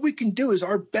 And all we can do is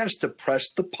our best to press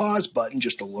the pause button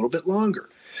just a little bit longer.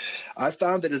 I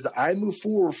found that as I move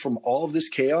forward from all of this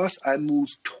chaos, I move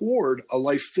toward a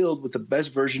life filled with the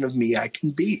best version of me I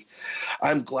can be.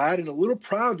 I'm glad and a little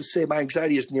proud to say my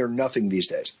anxiety is near nothing these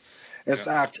days. In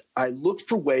fact, I look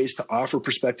for ways to offer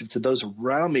perspective to those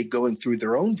around me going through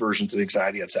their own versions of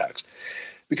anxiety attacks.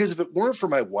 Because if it weren't for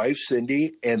my wife,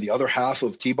 Cindy, and the other half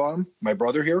of T-Bomb, my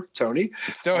brother here, Tony,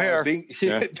 still here, being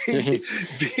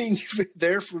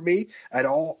there for me at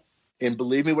all, and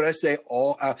believe me when I say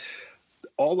all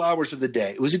hours of the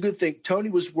day. It was a good thing.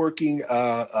 Tony was working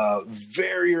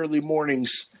very early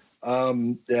mornings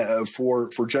for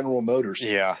General Motors.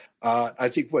 Yeah. I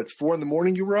think 4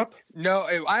 a.m. you were up? No,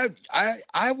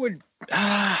 I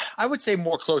would say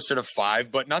more closer to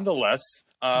 5, but nonetheless,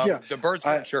 the birds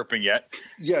weren't chirping yet.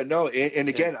 Yeah, no, and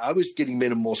again, I was getting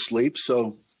minimal sleep,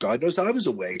 so God knows I was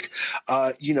awake.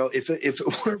 If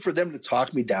it weren't for them to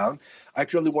talk me down, I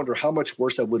could only wonder how much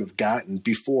worse I would have gotten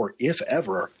before, if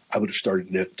ever, I would have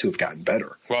started to have gotten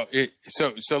better. Well,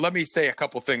 so let me say a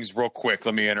couple things real quick.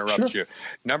 Let me interrupt you.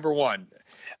 Number one.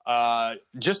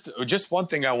 Just one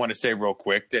thing I want to say real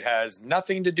quick that has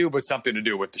nothing to do but something to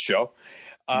do with the show.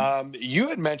 You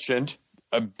had mentioned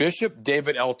Bishop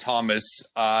David L. Thomas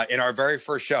in our very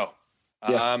first show.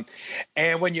 Yeah.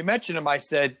 And when you mentioned him, I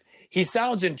said, he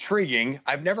sounds intriguing.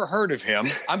 I've never heard of him.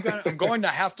 I'm going to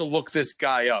have to look this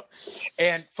guy up.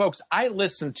 And folks, I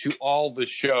listen to all the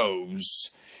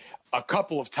shows a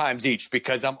couple of times each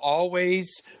because I'm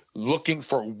always looking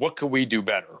for what can we do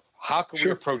better? How can we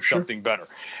approach something better?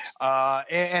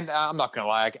 And I'm not going to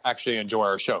lie, I actually enjoy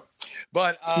our show.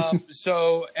 But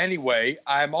so anyway,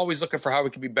 I'm always looking for how we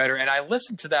can be better. And I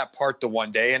listened to that part the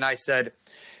one day and I said,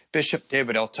 Bishop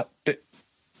David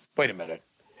wait a minute,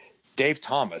 Dave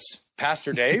Thomas,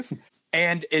 Pastor Dave?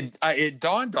 And it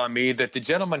dawned on me that the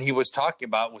gentleman he was talking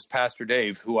about was Pastor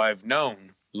Dave, who I've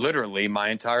known literally my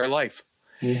entire life.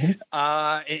 Mm-hmm.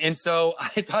 And so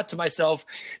I thought to myself,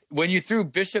 when you threw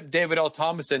Bishop David L.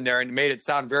 Thomas in there and made it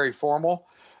sound very formal,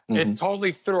 it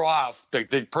totally threw off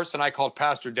the person I called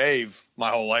Pastor Dave my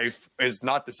whole life is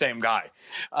not the same guy.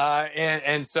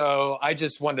 And so I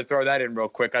just wanted to throw that in real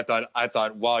quick. I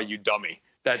thought, wow, you dummy.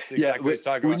 That's exactly what he's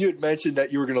talking when about. You had mentioned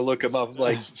that you were going to look him up, I'm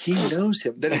like, he knows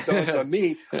him. Then it dawned on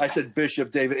me. I said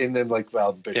Bishop David, and then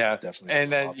well, Bishop definitely.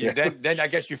 And then I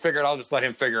guess you figured I'll just let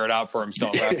him figure it out for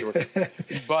himself afterwards.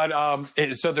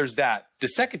 But so there's that. The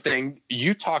second thing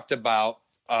you talked about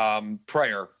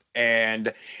prayer,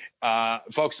 and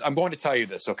folks, I'm going to tell you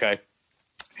this. Okay,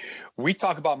 we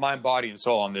talk about mind, body, and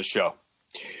soul on this show.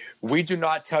 We do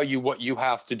not tell you what you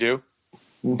have to do.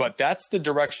 But that's the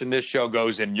direction this show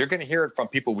goes in. You're going to hear it from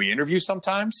people we interview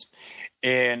sometimes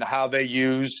and how they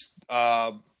use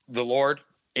the Lord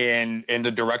in the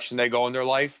direction they go in their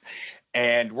life.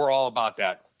 And we're all about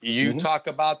that. You talk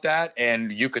about that,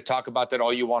 and you could talk about that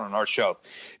all you want on our show.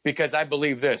 Because I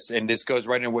believe this, and this goes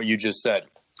right into what you just said.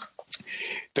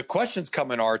 The questions come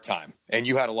in our time, and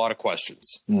you had a lot of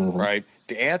questions, right?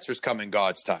 The answers come in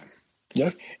God's time.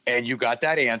 Yeah. And you got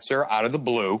that answer out of the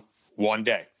blue one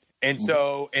day. And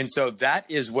so that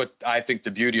is what I think the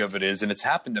beauty of it is. And it's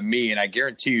happened to me. And I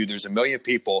guarantee you there's a million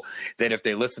people that if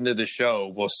they listen to the show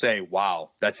will say, wow,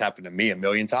 that's happened to me a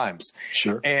million times.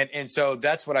 Sure. And so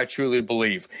that's what I truly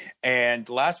believe. And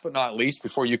last but not least,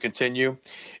 before you continue,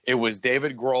 it was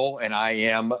David Grohl. And I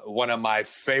am one of my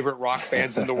favorite rock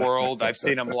bands in the world. I've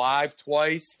seen him live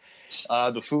twice.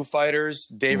 The Foo Fighters,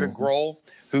 David Grohl,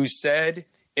 who said,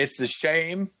 it's a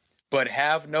shame, but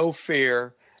have no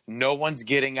fear. No one's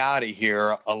getting out of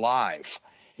here alive.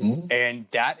 And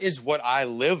that is what I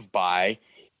live by.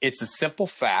 It's a simple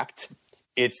fact.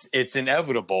 It's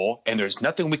inevitable, and there's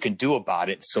nothing we can do about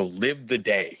it. So live the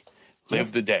day.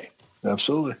 Live the day.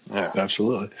 Absolutely. Yeah.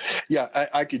 Absolutely. Yeah,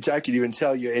 I could even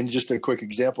tell you, and just a quick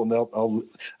example, and I'll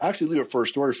actually leave it for a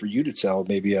story for you to tell,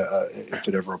 maybe if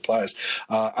it ever applies.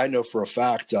 I know for a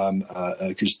fact,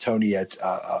 because Tony at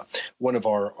one of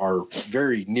our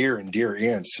very near and dear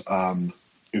aunts,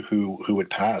 who had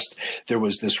passed, there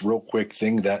was this real quick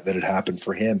thing that had happened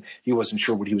for him. He wasn't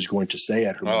sure what he was going to say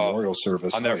at her memorial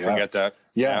service. I'll never forget that.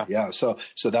 Yeah. So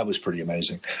that was pretty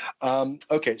amazing.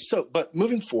 Okay. So, but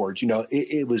moving forward,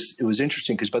 it was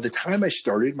interesting because by the time I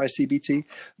started my CBT,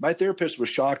 my therapist was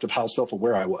shocked of how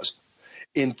self-aware I was.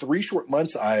 In 3 short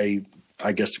months, I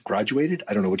I guess, graduated.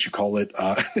 I don't know what you call it.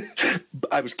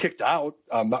 I was kicked out,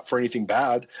 not for anything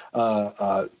bad.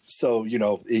 So,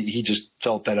 he just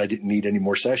felt that I didn't need any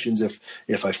more sessions.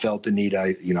 If I felt the need,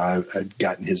 I'd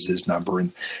gotten his number,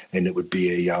 and it would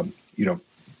be a,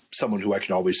 someone who I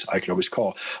could always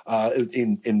call.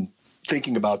 In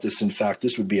thinking about this, in fact,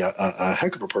 this would be a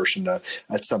heck of a person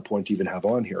at some point to even have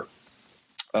on here.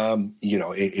 I'm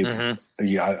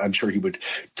sure he would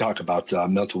talk about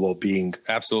mental well-being.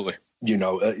 Absolutely.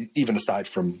 Even aside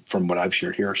from what I've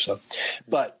shared here. So,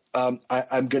 but I'm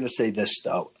going to say this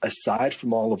though, aside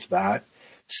from all of that,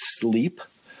 sleep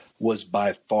was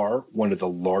by far one of the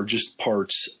largest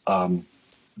parts,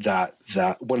 that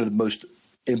one of the most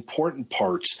important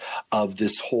parts of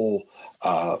this whole,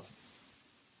 process.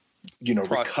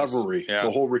 Recovery,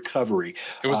 the whole recovery.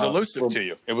 It was elusive to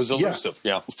you. It was elusive.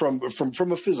 Yeah. From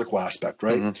a physical aspect,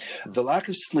 right? Mm-hmm. The lack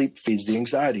of sleep feeds the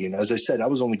anxiety. And as I said, I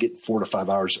was only getting 4 to 5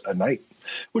 hours a night,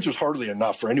 which was hardly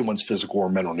enough for anyone's physical or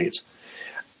mental needs.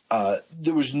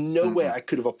 There was no way I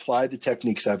could have applied the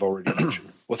techniques I've already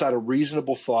mentioned without a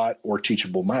reasonable thought or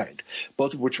teachable mind,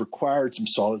 both of which required some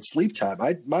solid sleep time.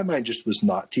 My mind just was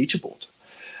not teachable.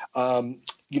 I'm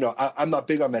not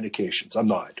big on medications. I'm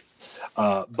not.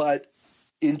 But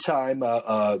in time,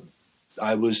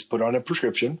 I was put on a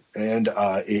prescription, and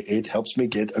it helps me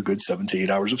get a good 7 to 8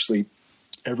 hours of sleep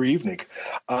every evening.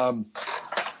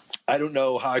 I don't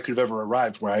know how I could have ever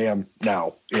arrived where I am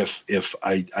now if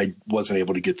I wasn't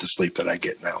able to get the sleep that I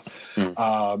get now.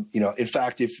 In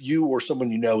fact, if you or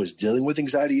someone is dealing with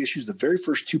anxiety issues, the very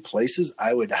first 2 places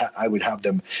I would have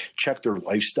them check their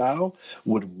lifestyle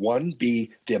would, one,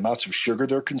 be the amounts of sugar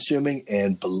they're consuming.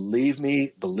 And believe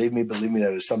me,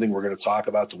 that is something we're going to talk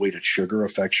about, the way that sugar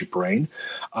affects your brain.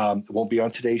 It won't be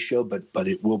on today's show, but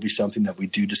it will be something that we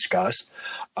do discuss.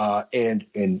 And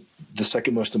the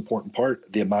second most important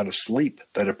part, the amount of sleep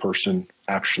that a person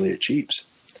actually achieves.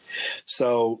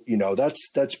 So,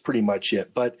 that's pretty much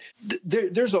it. But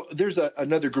there's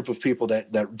another group of people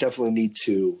that definitely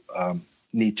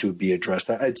need to be addressed.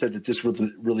 I'd said that this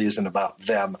really isn't about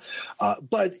them.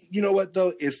 But you know what,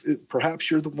 though, if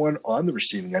perhaps you're the one on the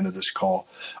receiving end of this call,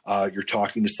 you're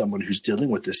talking to someone who's dealing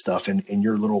with this stuff, and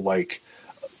you're a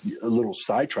little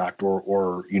sidetracked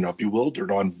or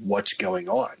bewildered on what's going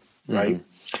on, right? Mm-hmm.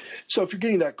 So if you're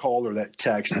getting that call or that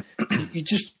text, you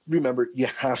just remember you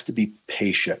have to be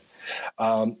patient.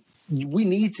 We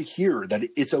need to hear that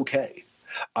it's okay,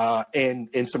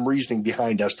 and some reasoning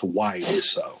behind as to why it is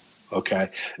so. Okay.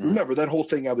 Mm-hmm. Remember that whole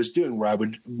thing I was doing where I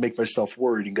would make myself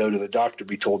worried and go to the doctor,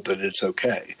 be told that it's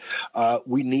okay.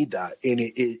 We need that. And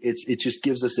it just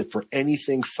gives us, if for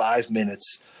anything, 5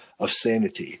 minutes of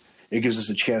sanity. It gives us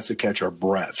a chance to catch our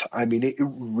breath. I mean, it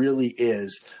really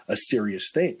is a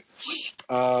serious thing.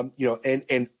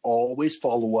 And always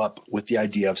follow up with the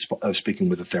idea of speaking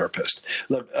with a therapist.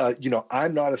 Look,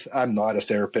 I'm not a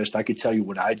therapist. I could tell you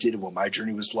what I did and what my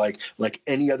journey was like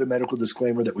any other medical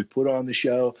disclaimer that we put on the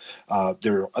show.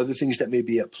 There are other things that may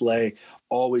be at play.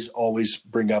 Always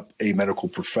bring up a medical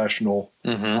professional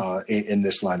in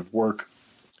this line of work.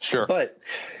 Sure. But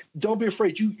don't be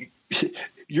afraid.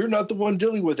 You're not the one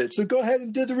dealing with it. So go ahead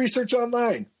and do the research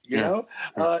online, and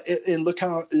look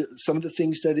how some of the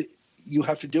things that you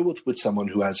have to deal with someone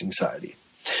who has anxiety.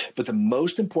 But the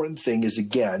most important thing is,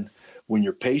 again, when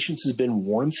your patience has been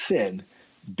worn thin,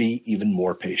 be even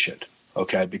more patient.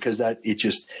 Okay. Because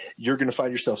you're going to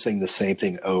find yourself saying the same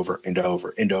thing over and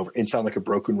over and over and sound like a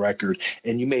broken record.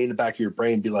 And you may in the back of your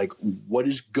brain be like, what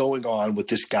is going on with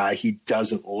this guy? He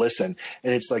doesn't listen.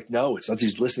 And it's like, no, it's not that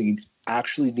he's listening. He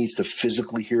actually needs to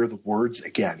physically hear the words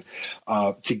again,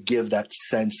 to give that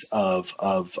sense of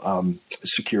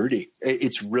security.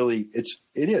 It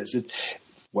is.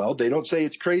 Well, they don't say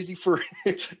it's crazy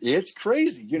it's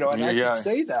crazy, and I can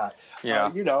say that,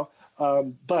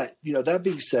 but that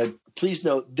being said, please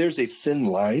note there's a thin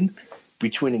line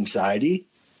between anxiety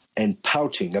and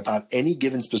pouting about any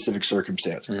given specific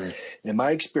circumstance. In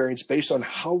my experience, based on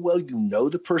how well you know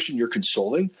the person you're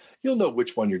consoling, you'll know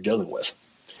which one you're dealing with.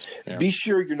 Yeah. Be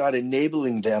sure you're not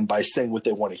enabling them by saying what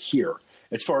they want to hear.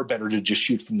 It's far better to just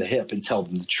shoot from the hip and tell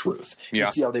them the truth. Yeah.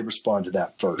 And see how they respond to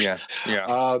that first.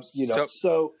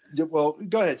 So go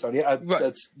ahead, Tony.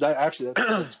 That's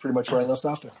pretty much where I left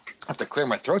off there. I have to clear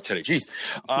my throat today. Jeez.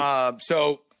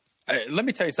 Let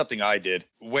me tell you something I did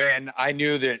when I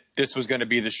knew that this was going to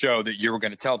be the show that you were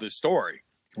going to tell this story.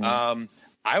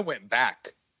 I went back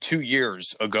 2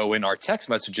 years ago in our text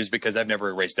messages because I've never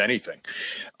erased anything.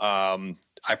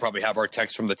 I probably have our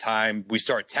text from the time we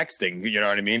started texting, you know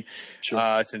what I mean?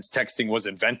 Sure. Since texting was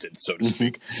invented, so to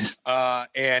speak.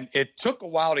 And it took a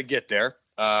while to get there.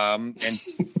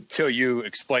 until you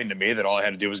explained to me that all I had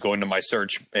to do was go into my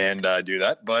search and do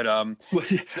that. But I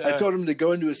told him to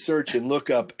go into his search and look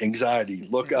up anxiety,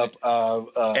 look up.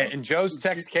 And Joe's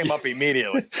text came up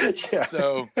immediately. Yeah.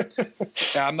 So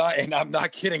I'm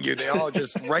not kidding you. They all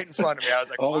just right in front of me. I was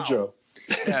like, all wow. Joe.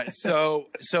 Yeah. So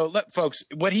let folks,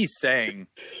 what he's saying,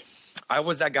 I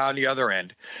was that guy on the other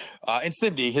end, and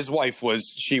Cindy, his wife,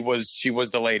 was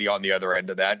the lady on the other end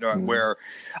of that, where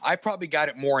I probably got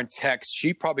it more in text.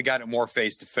 She probably got it more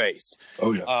face to face.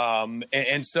 Oh yeah.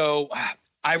 And so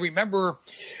I remember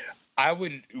I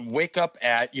would wake up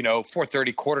at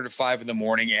 4:30, 4:45 in the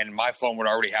morning, and my phone would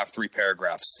already have 3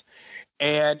 paragraphs.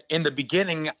 And in the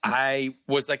beginning, I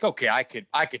was like, okay, I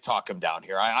could talk him down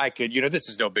here. I could, this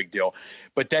is no big deal.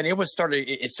 But then it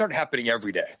started happening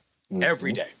every day.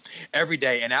 Every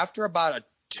day. And after about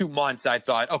 2 months, I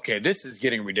thought, okay, this is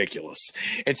getting ridiculous.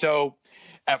 And so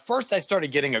at first I started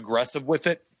getting aggressive with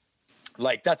it.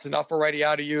 Like, that's enough already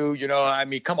out of you.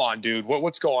 Come on, dude,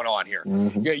 what's going on here?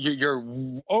 You're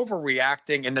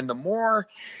overreacting. And then the more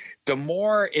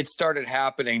it started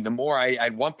happening, the more I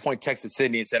at one point texted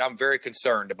Sydney and said, I'm very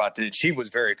concerned about this. She was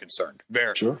very concerned.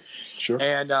 Very. Sure.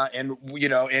 And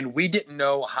we didn't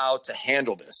know how to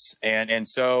handle this. And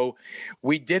so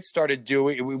we started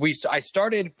I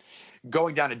started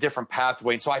going down a different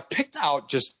pathway. And so I picked out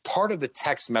just part of the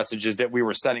text messages that we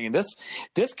were sending. And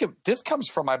this comes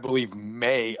from, I believe,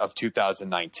 May of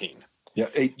 2019. Yeah.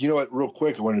 Hey, you know what? Real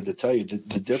quick, I wanted to tell you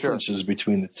the differences Sure.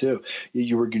 between the two.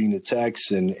 You were getting the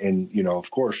texts and of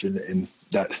course, and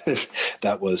that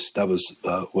that was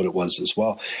what it was as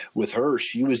well. With her,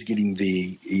 she was getting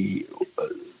the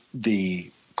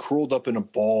curled up in a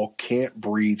ball, can't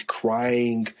breathe,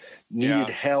 crying, needed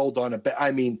held on a bed.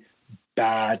 I mean,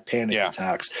 bad panic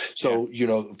attacks. So,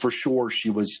 for sure, she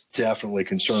was definitely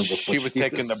concerned with what she was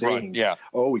taking the brunt. Yeah.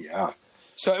 Oh, yeah.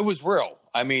 So it was real.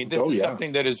 I mean, this is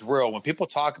something that is real. When people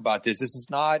talk about this is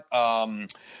not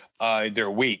they're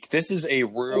weak. This is a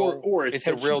real, or it's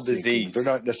a real disease. They're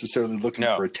not necessarily looking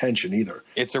for attention either.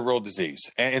 It's a real disease.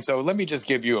 And so let me just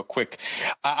give you a quick,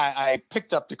 I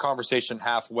picked up the conversation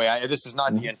halfway. This is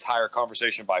not the entire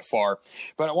conversation by far,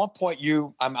 but at one point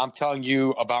I'm telling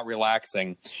you about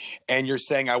relaxing and you're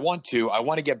saying, I want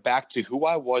to get back to who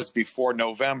I was before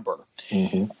November.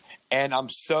 And I'm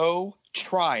so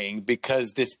trying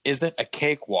because this isn't a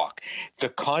cakewalk. The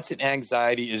constant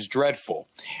anxiety is dreadful.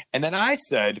 And then I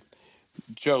said,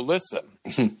 Joe, listen,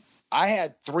 I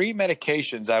had 3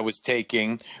 medications I was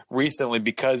taking recently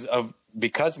because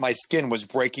my skin was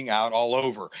breaking out all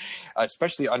over,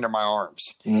 especially under my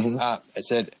arms. I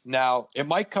said, now it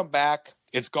might come back.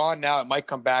 It's gone now. It might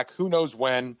come back. Who knows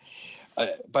when?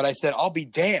 But I said, I'll be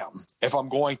damned if I'm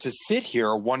going to sit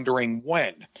here wondering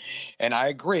when. And I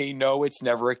agree. No, it's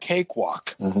never a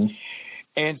cakewalk.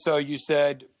 And so you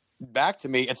said back to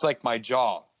me, it's like my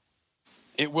jaw.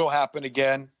 It will happen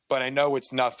again, but I know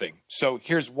it's nothing. So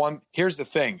here's the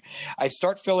thing. I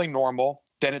start feeling normal.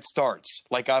 Then it starts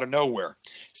like out of nowhere.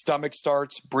 Stomach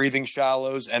starts, breathing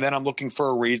shallows, and then I'm looking for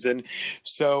a reason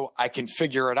so I can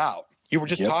figure it out. You were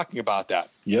just talking about that.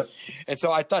 Yep. And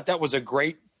so I thought that was a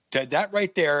great, that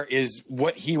right there is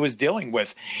what he was dealing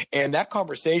with. And that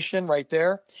conversation right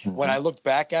there, when I looked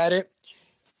back at it,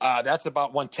 that's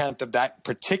about 1/10 of that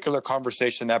particular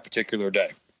conversation that particular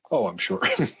day. Oh, I'm sure.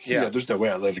 There's no way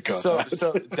I let it go. So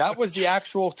that was the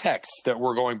actual text that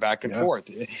we're going back and forth.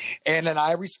 And then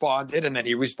I responded, and then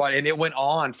he responded, and it went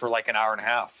on for like an hour and a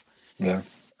half. Yeah.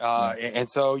 And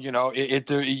so,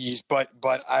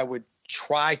 but I would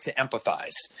try to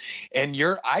empathize. And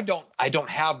I don't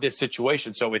have this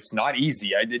situation, so it's not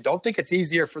easy. I don't think it's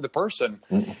easier for the person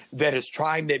that is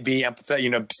trying to be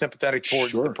empathetic, sympathetic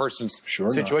towards the person's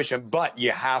situation. Not. But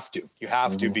you have to,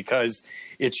 because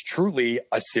it's truly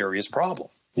a serious problem.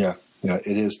 Yeah,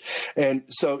 it is. And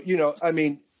so,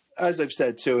 as I've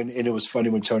said too, and it was funny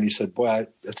when Tony said, boy,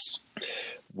 that's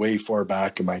way far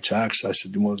back in my text. I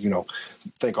said, well,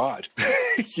 thank God.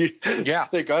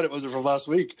 Thank God it wasn't from last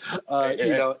week.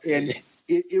 And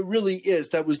it really is.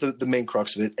 That was the main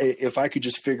crux of it. If I could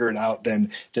just figure it out,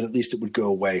 then at least it would go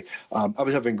away.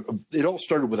 It all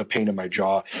started with a pain in my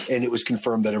jaw, and it was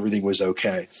confirmed that everything was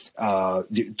okay,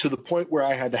 to the point where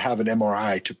I had to have an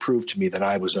MRI to prove to me that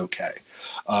I was okay.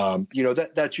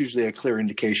 That's usually a clear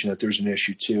indication that there's an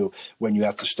issue too, when you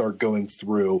have to start going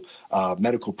through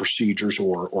medical procedures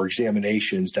or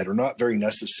examinations that are not very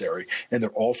necessary, and they're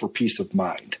all for peace of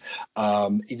mind.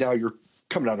 Now you're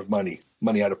coming out of money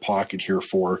out of pocket here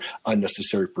for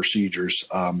unnecessary procedures.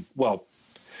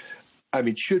 I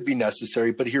mean, should be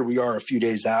necessary, but here we are a few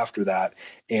days after that,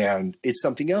 and it's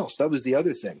something else. That was the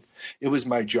other thing. It was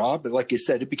my job, but like I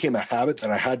said, it became a habit that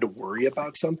I had to worry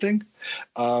about something.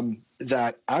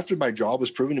 That after my job was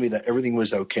proving to me that everything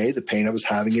was okay, the pain I was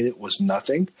having in it was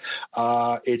nothing.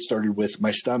 It started with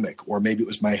my stomach, or maybe it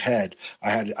was my head.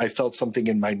 I felt something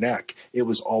in my neck. It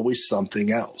was always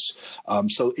something else.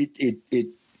 So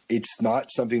it's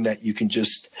not something that you can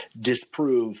just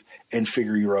disprove and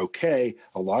figure you're okay.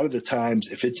 A lot of the times,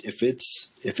 if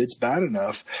it's bad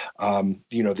enough,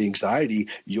 the anxiety,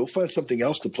 you'll find something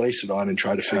else to place it on and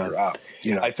try to figure out.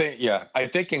 I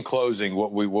think in closing,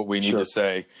 what we need to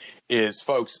say is,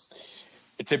 folks,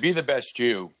 to be the best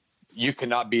you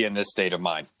cannot be in this state of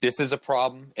mind. This is a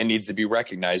problem and needs to be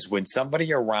recognized. When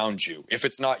somebody around you, if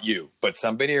it's not you, but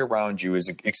somebody around you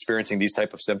is experiencing these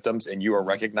type of symptoms and you are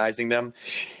recognizing them,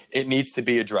 it needs to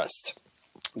be addressed.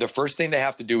 The first thing they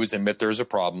have to do is admit there's a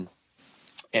problem,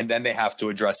 and then they have to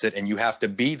address it. And you have to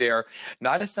be there,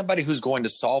 not as somebody who's going to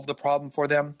solve the problem for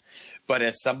them, but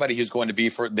as somebody who's going to be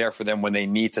there for them when they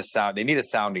need a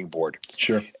sounding board.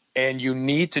 Sure. And you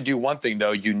need to do one thing,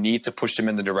 though. You need to push them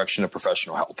in the direction of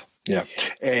professional help. Yeah.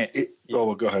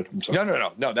 Go ahead. I'm sorry.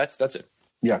 No. That's it.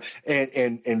 Yeah.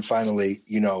 And finally,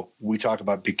 we talk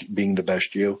about being the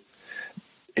best you.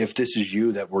 If this is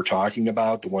you that we're talking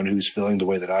about, the one who's feeling the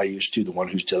way that I used to, the one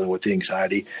who's dealing with the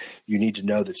anxiety, you need to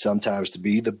know that sometimes to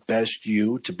be the best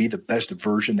you, to be the best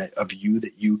version of you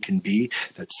that you can be,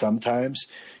 that sometimes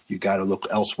you got to look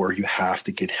elsewhere. You have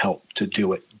to get help to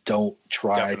do it. Don't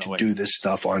try to do this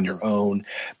stuff on your own,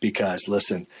 because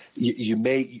listen, you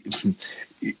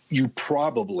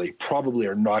probably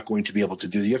are not going to be able to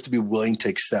do that. You have to be willing to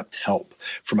accept help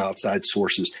from outside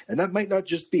sources. And that might not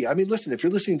just be, listen, if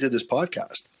you're listening to this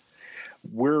podcast,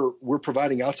 we're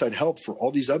providing outside help for all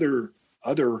these other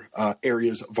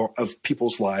areas of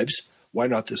people's lives. Why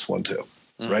not this one too?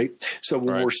 Right. So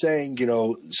when we're saying,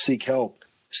 seek help,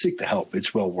 seek the help.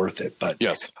 It's well worth it. But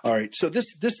yes. All right. So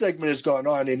this segment has gone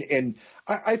on, and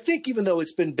I think even though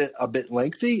it's been a bit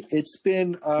lengthy, it's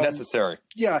been necessary.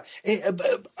 Yeah.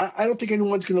 I don't think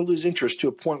anyone's going to lose interest to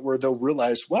a point where they'll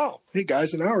realize, wow, hey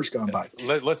guys, an hour's gone by.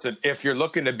 Listen, if you're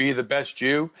looking to be the best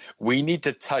you, we need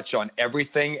to touch on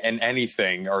everything and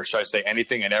anything, or should I say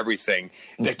anything and everything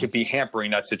that could be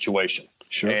hampering that situation.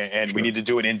 Sure. And we need to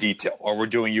do it in detail, or we're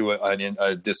doing you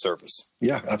a disservice.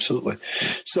 Yeah, absolutely.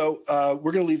 So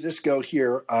we're going to leave this go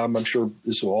here. I'm sure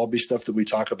this will all be stuff that we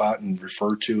talk about and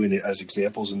refer to as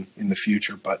examples in the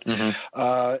future. But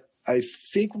I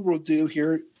think what we'll do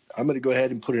here, I'm going to go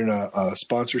ahead and put in a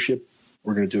sponsorship.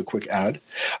 We're going to do a quick ad.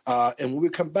 And when we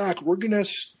come back, we're going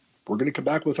to come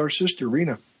back with our sister,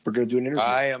 Rena. We're going to do an interview.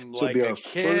 I am like a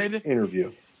kid. First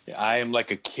interview. I am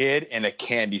like a kid in a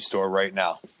candy store right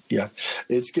now. Yeah,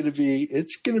 it's going to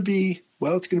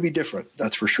be different.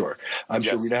 That's for sure. I'm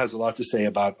sure Rena has a lot to say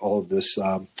about all of this.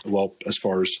 As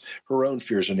far as her own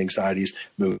fears and anxieties,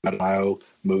 moving out of Ohio,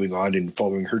 moving on and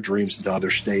following her dreams into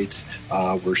other states,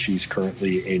 where she's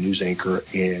currently a news anchor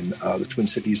in the Twin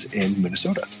Cities in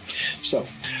Minnesota. So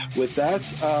with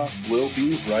that, we'll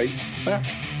be right back.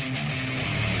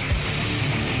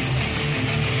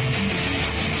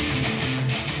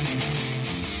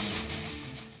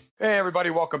 Hey, everybody.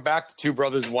 Welcome back to Two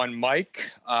Brothers, One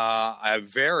Mic. A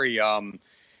very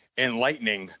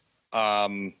enlightening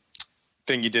thing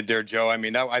you did there, Joe.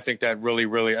 I think that really,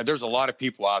 there's a lot of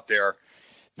people out there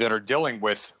that are dealing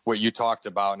with what you talked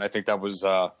about. And I think that was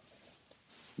a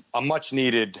much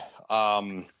needed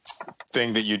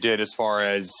thing that you did as far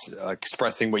as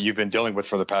expressing what you've been dealing with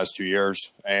for the past 2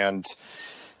 years. And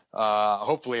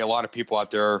hopefully a lot of people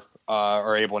out there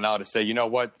are able now to say, you know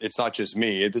what, it's not just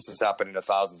me. This is happening to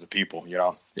thousands of people,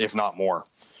 if not more.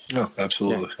 No,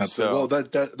 absolutely. Yeah. So, well,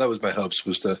 that was my hopes,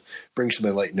 was to bring some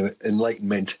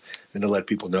enlightenment and to let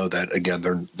people know that, again,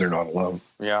 they're not alone.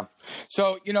 Yeah.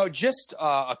 So, just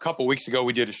a couple weeks ago,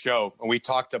 we did a show and we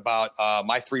talked about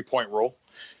my 3-point rule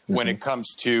when it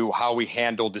comes to how we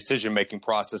handle decision-making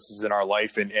processes in our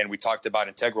life. And we talked about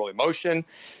integral emotion.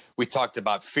 We talked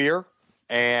about fear.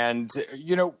 And,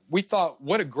 we thought,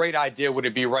 what a great idea would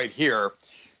it be right here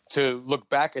to look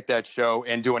back at that show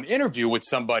and do an interview with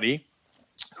somebody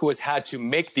who has had to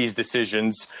make these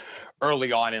decisions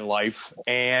early on in life.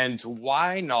 And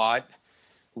why not,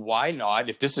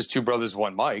 if this is Two Brothers,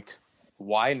 One Mic,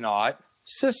 why not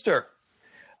sister?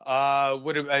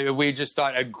 We just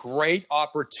thought a great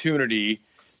opportunity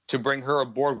to bring her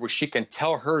aboard where she can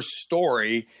tell her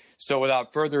story. So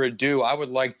without further ado, I would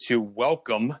like to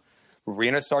welcome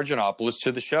Rena Sargentopoulos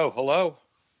to the show. Hello.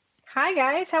 Hi,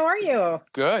 guys. How are you?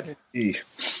 Good. Hey.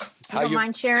 You don't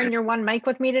mind sharing your one mic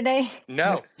with me today?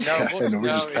 No. We're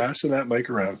just passing that mic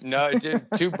around. No,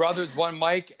 two brothers, one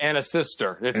mic, and a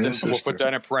sister. We'll put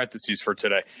that in parentheses for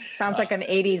today. Sounds like an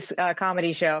 80s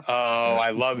comedy show. Oh,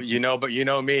 I love it. But you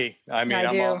know me. I mean,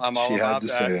 I'm all about that.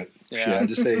 She had to say it. Yeah. She had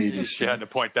to say 80s. She had to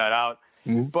point that out.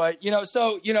 Mm-hmm. But,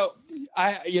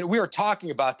 we were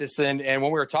talking about this, and when we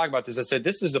were talking about this, I said,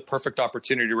 this is a perfect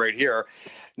opportunity right here,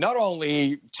 not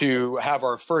only to have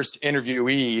our first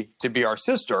interviewee to be our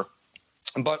sister,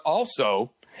 but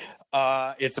also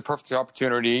it's a perfect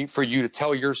opportunity for you to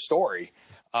tell your story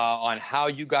on how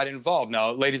you got involved.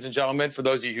 Now, ladies and gentlemen, for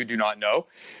those of you who do not know,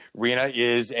 Rena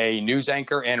is a news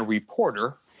anchor and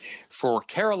reporter for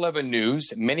KARE 11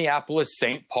 News, Minneapolis,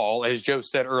 St. Paul, as Joe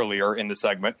said earlier in the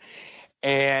segment.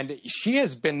 And she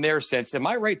has been there since, am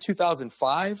I right,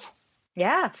 2005?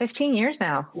 Yeah, 15 years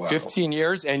now. Wow. 15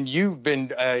 years, and you've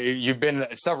been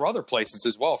several other places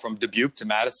as well, from Dubuque to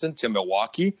Madison to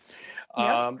Milwaukee,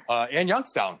 and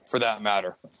Youngstown, for that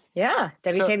matter. Yeah,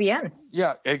 WKBN.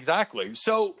 Yeah, exactly.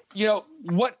 So,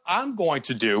 what I'm going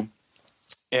to do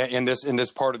in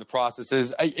this part of the process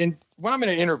is, when I'm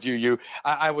going to interview you,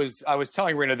 I was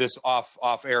telling Rena this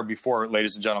off air before,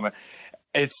 ladies and gentlemen.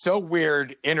 It's so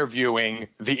weird interviewing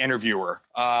the interviewer.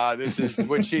 This is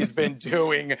what she's been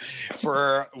doing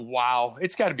for, wow,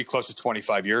 it's got to be close to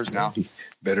 25 years now.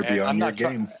 Better be on your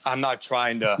game. I'm not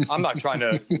trying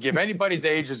to give anybody's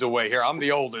ages away here. I'm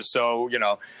the oldest, so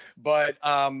but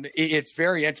it's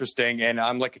very interesting, and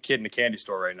I'm like a kid in a candy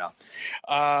store right now.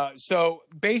 So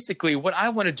basically, what I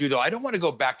want to do, though, I don't want to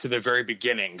go back to the very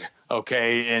beginning,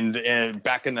 okay, and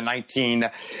back in the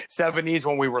 1970s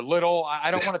when we were little.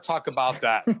 I don't want to talk about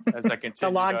that as I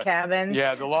continue. The log cabin.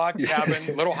 Yeah, the log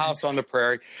cabin, Little House on the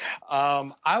Prairie.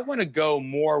 I want to go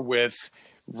more with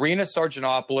Rena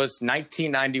Sargentopoulos,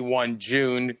 1991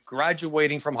 June,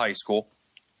 graduating from high school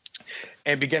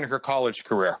and beginning her college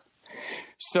career.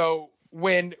 So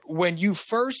when you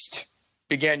first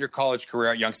began your college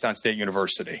career at Youngstown State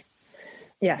University,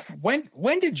 yes.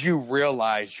 When did you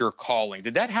realize your calling?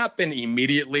 Did that happen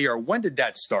immediately, or when did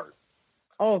that start?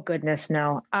 Oh, goodness,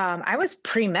 no. I was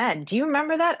pre-med. Do you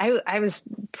remember that? I was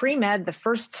pre-med the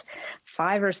first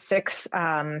 5 or 6.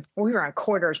 We were on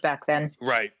quarters back then.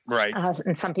 Right.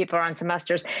 And some people are on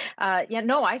semesters.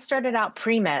 I started out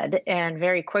pre-med and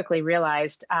very quickly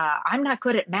realized I'm not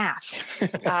good at math.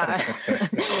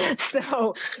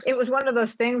 So it was one of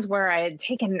those things where I had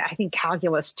taken, I think,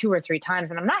 calculus 2 or 3 times,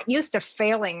 and I'm not used to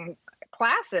failing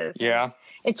classes. Yeah.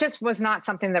 It just was not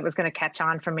something that was going to catch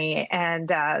on for me.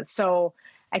 And so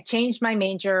I changed my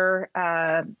major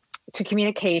to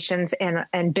communications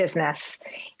and business.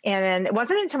 And it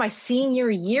wasn't until my senior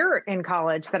year in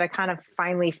college that I kind of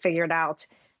finally figured out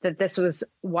that this was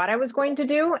what I was going to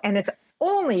do. And it's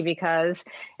only because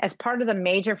as part of the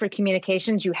major for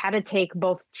communications, you had to take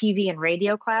both TV and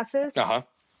radio classes. Uh-huh.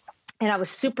 And I was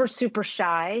super, super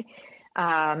shy.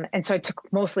 And so I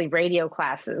took mostly radio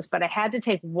classes, but I had to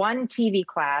take one TV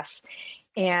class,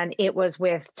 and it was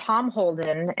with Tom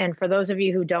Holden. And for those of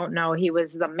you who don't know, he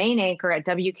was the main anchor at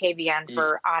WKBN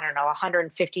for,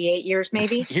 158 years,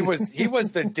 maybe. He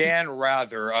was the Dan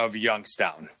Rather of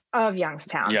Youngstown.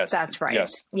 Yes. That's right.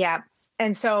 Yes. Yeah.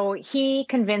 And so he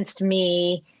convinced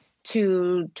me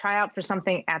to try out for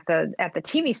something at the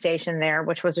TV station there,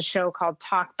 which was a show called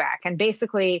Talkback. And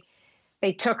basically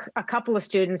they took a couple of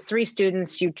students, 3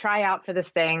 students, you try out for this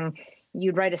thing.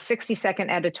 You'd write a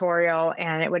 60-second editorial,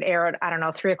 and it would air at,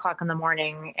 3:00 in the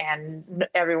morning, and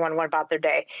everyone went about their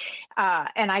day.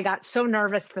 And I got so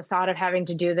nervous at the thought of having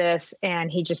to do this, and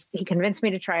he convinced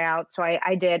me to try out. So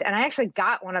I did, and I actually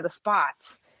got one of the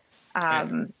spots.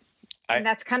 And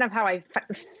that's kind of how I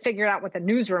figured out what the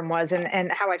newsroom was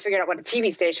and how I figured out what a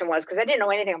TV station was, because I didn't know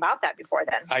anything about that before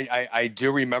then. I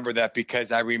do remember that,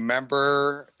 because I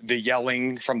remember the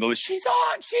yelling from the she's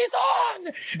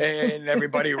on, and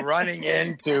everybody running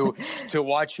in to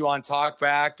watch you on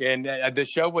Talkback. And the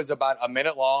show was about a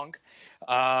minute long,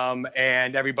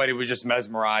 and everybody was just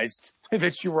mesmerized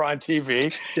that you were on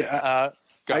TV. Yeah.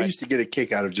 I used to get a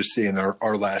kick out of just seeing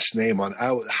our last name on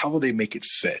how will they make it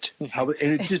fit? And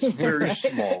it's just very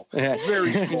small,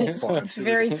 very small fonts.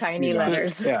 Very tiny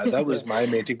letters. Yeah, that was my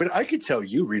main thing. But I could tell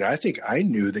you, Rena, I think I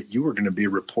knew that you were going to be a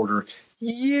reporter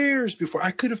years before.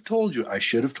 I could have told you. I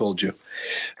should have told you.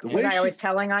 Was I always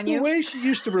telling on you? The way she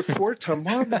used to report to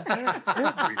Mom and Dad.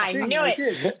 I knew it.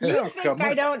 You think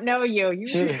I don't know you. You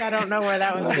think I don't know where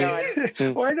that was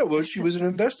going. Well, I know. Well, she was an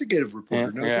investigative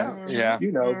reporter, no doubt. Yeah.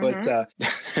 But...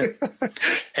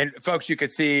 and folks, you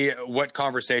could see what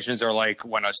conversations are like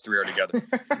when us 3 are together.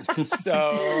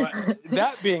 So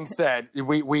that being said,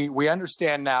 we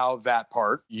understand now that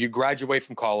part. You graduate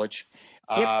from college.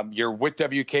 You're with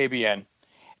WKBN,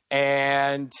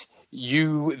 and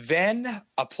you then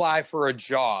apply for a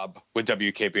job with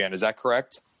WKBN. Is that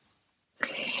correct?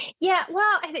 Yeah,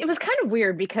 well, it was kind of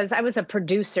weird because I was a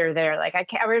producer there. Like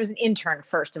I was an intern,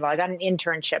 first of all. I got an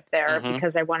internship there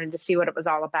because I wanted to see what it was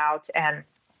all about. And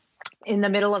in the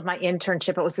middle of my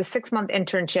internship, it was a 6-month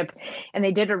internship, and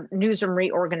they did a newsroom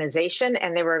reorganization,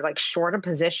 and they were like short a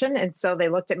position. And so they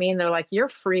looked at me and they're like, "You're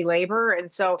free labor."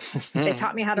 And so they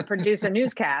taught me how to produce a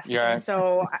newscast. Yeah. And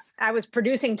so I was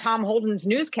producing Tom Holden's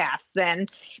newscasts then,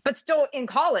 but still in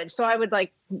college. So I would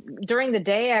during the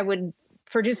day, I would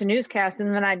produce a newscast,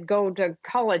 and then I'd go to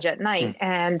college at night.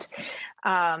 And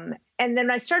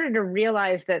then I started to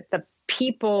realize that the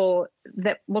people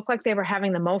that looked like they were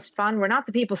having the most fun were not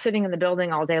the people sitting in the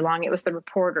building all day long. It was the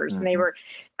reporters, and they were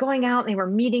going out and they were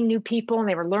meeting new people and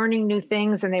they were learning new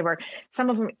things. And some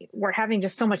of them were having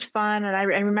just so much fun. And I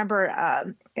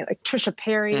remember like Trisha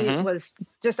Perry was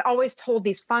just always told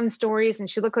these fun stories, and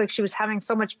she looked like she was having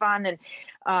so much fun. And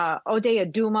Ode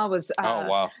Aduma was, oh,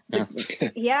 wow.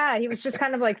 Yeah, he was just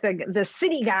kind of like the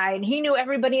city guy, and he knew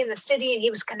everybody in the city, and he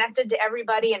was connected to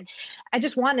everybody. And I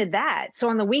just wanted that. So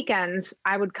on the weekends,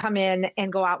 I would come in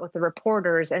and go out with the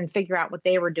reporters and figure out what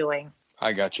they were doing.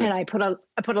 I got you. And I put a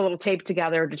little tape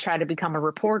together to try to become a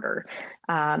reporter.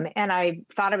 And I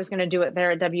thought I was going to do it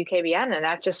there at WKBN, and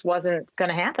that just wasn't going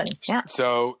to happen. Yeah.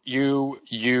 So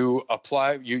you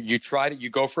apply, you try to, you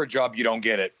go for a job, you don't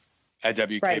get it at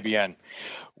WKBN.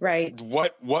 Right.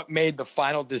 What made the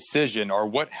final decision, or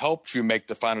what helped you make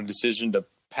the final decision to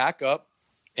pack up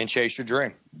and chase your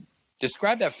dream?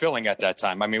 Describe that feeling at that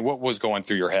time. I mean, what was going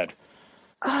through your head?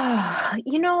 I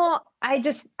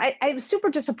was super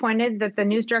disappointed that the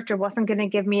news director wasn't going to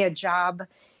give me a job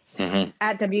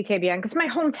at WKBN, because my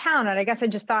hometown, and I guess I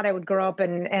just thought I would grow up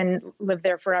and live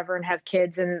there forever and have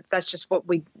kids, and that's just what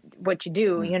you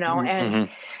do,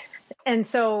 and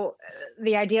so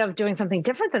the idea of doing something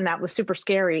different than that was super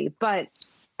scary. But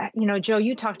Joe,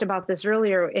 you talked about this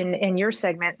earlier in your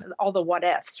segment, all the what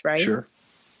ifs, right? Sure.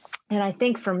 And I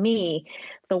think for me,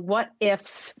 the what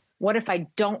ifs. What if I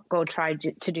don't go try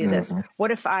to do this? What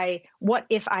if I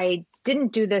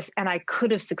didn't do this and I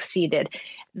could have succeeded?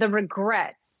 The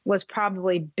regret was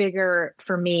probably bigger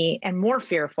for me and more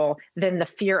fearful than the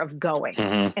fear of going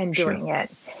and doing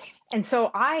it. And so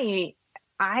I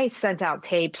sent out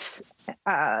tapes,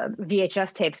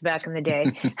 VHS tapes back in the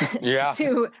day. Yeah.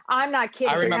 I'm not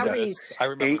kidding. I remember this. I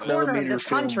remember 8mm this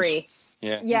country.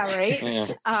 Yeah, right.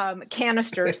 Yeah.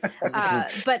 Canisters.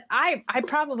 But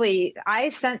I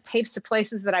sent tapes to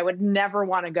places that I would never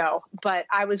want to go, but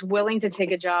I was willing to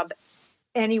take a job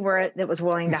anywhere that was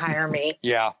willing to hire me.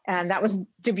 Yeah. And that was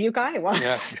Dubuque, Iowa.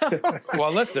 Yeah.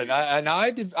 Well, listen,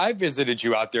 I visited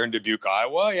you out there in Dubuque,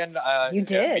 Iowa, and you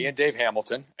did. Me and Dave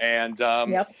Hamilton, and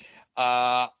yep.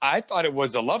 I thought it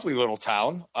was a lovely little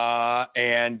town,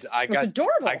 and I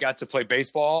got to play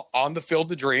baseball on the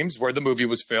Field of Dreams where the movie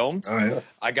was filmed. Oh, yeah.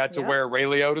 I got to wear Ray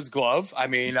Liotta's glove. I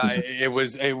mean,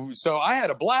 so I had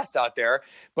a blast out there.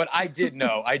 But I did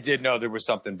know there was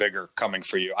something bigger coming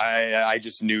for you. I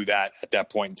just knew that at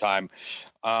that point in time.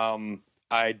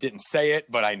 I didn't say it,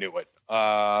 but I knew it.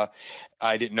 I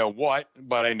didn't know what,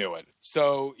 but I knew it.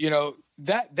 So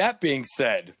that being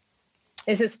said.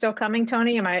 Is it still coming,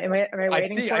 Tony? Am I waiting for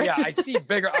it? Yeah, I see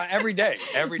bigger every day.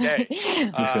 When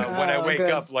I wake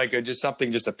up, just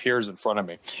something just appears in front of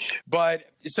me. But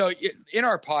so in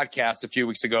our podcast a few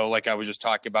weeks ago, like I was just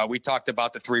talking about, we talked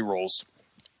about the 3 rules.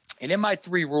 And in my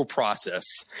 3-rule process,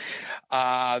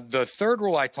 the third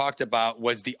rule I talked about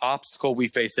was the obstacle we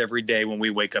face every day when we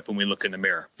wake up and we look in the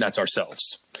mirror. That's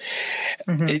ourselves.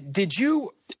 Did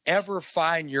you ever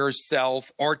find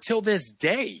yourself, or till this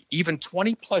day, even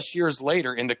 20 plus years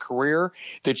later in the career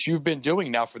that you've been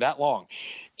doing now for that long,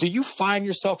 do you find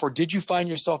yourself, or did you find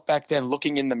yourself back then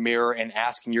looking in the mirror and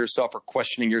asking yourself or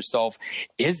questioning yourself,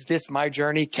 is this my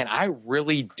journey? Can I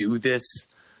really do this?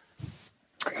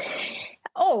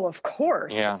 Oh, of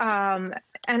course. Yeah.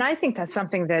 And I think that's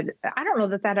something that I don't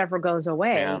know that ever goes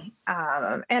away.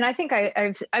 Yeah. And I think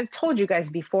I've told you guys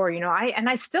before,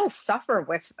 I still suffer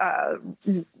with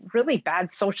really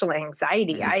bad social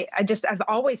anxiety. I've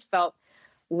always felt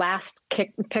last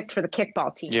picked for the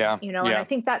kickball team. Yeah. And I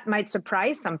think that might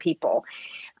surprise some people.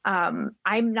 I'm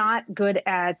not good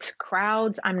at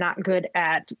crowds. I'm not good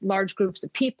at large groups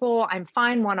of people. I'm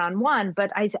fine one-on-one,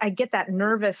 but I get that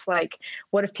nervous, like,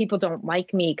 what if people don't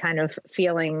like me kind of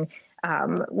feeling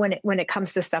when it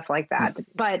comes to stuff like that.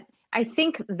 But I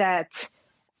think that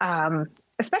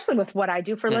especially with what I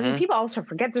do for a living, people also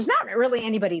forget there's not really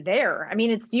anybody there. I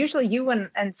mean, it's usually you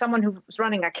and someone who's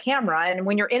running a camera. And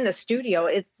when you're in the studio,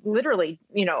 it's literally,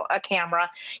 a camera.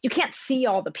 You can't see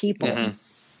all the people.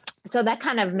 So that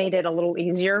kind of made it a little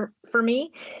easier for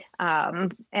me.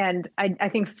 And I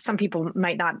think some people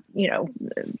might not,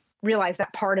 realize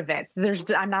that part of it. It's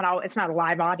not a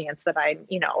live audience that I'm,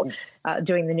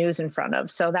 doing the news in front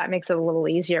of. So that makes it a little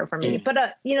easier for me.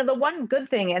 But, the one good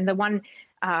thing and the one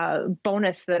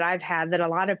bonus that I've had that a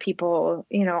lot of people,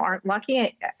 aren't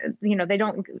lucky,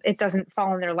 it doesn't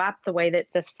fall in their lap the way that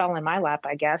this fell in my lap,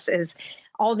 I guess, is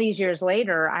all these years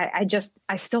later, I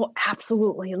still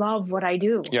absolutely love what I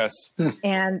do. Yes.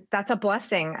 And that's a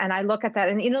blessing. And I look at that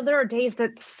and, there are days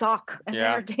that suck and there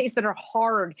are days that are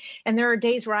hard. And there are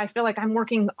days where I feel like I'm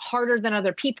working harder than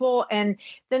other people. And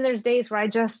then there's days where I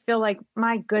just feel like,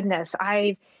 my goodness,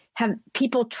 I have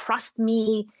people trust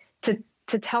me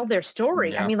to tell their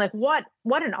story. I mean, like what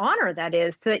an honor that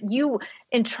is that you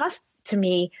entrust to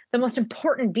me the most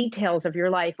important details of your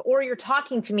life, or you're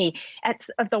talking to me at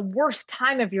the worst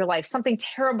time of your life. Something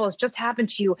terrible has just happened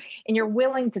to you and you're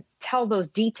willing to tell those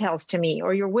details to me,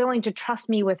 or you're willing to trust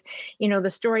me with, the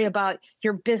story about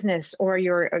your business or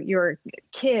your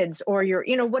kids or your,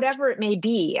 whatever it may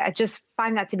be. I just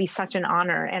find that to be such an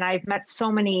honor. And I've met so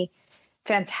many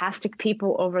fantastic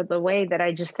people over the way that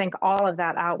I just think all of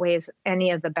that outweighs any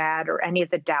of the bad or any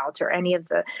of the doubt or any of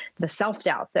the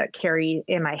self-doubt that carry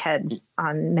in my head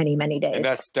on many, many days. And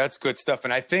that's good stuff.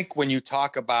 And I think when you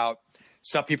talk about,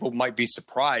 some people might be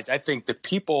surprised. I think the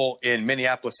people in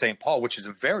Minneapolis, St. Paul, which is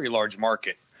a very large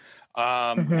market,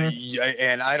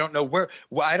 and I don't know where,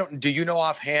 do you know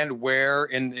offhand where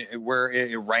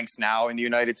it ranks now in the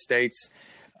United States?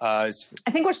 I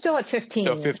think we're still at 15.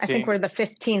 So 15. I think we're the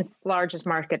 15th largest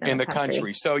market in the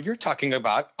country. So you're talking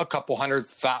about a couple hundred.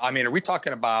 I mean, are we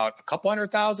talking about a couple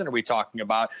 100,000? Are we talking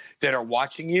about that are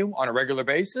watching you on a regular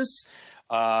basis?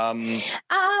 That's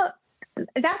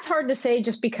hard to say,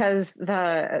 just because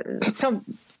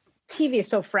TV is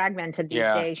so fragmented these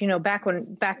days. Back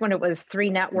when it was 3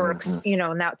 networks,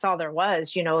 and that's all there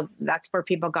was, that's where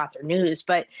people got their news.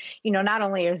 But, not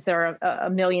only is there a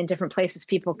million different places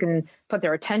people can put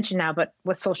their attention now, but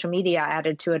with social media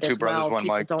added to it Two as brothers, well. one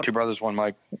mic. Two brothers, one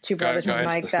mic. Two brothers, one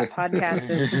mic. That podcast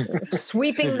is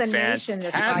sweeping the nation.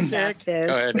 This podcast is.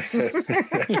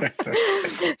 Go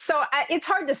ahead. So it's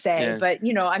hard to say, but,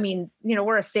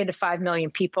 we're a state of 5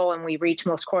 million people and we reach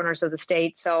most corners of the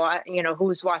state. So,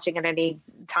 who's watching at any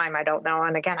time, I don't know.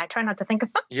 And again, I try not to think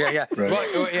of that. Yeah. Right.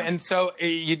 Well, and so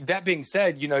that being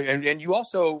said, and you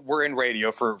also were in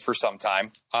radio for some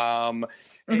time.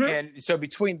 And so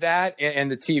between that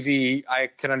and the TV, I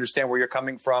can understand where you're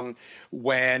coming from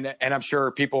and I'm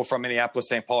sure people from Minneapolis,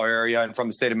 St. Paul area and from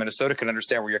the state of Minnesota can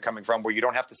understand where you're coming from, where you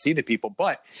don't have to see the people,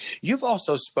 but you've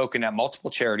also spoken at multiple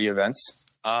charity events.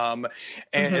 And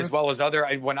as well as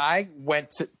when I went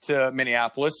to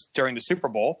Minneapolis during the Super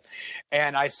Bowl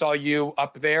and I saw you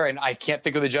up there, and I can't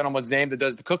think of the gentleman's name that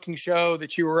does the cooking show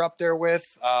that you were up there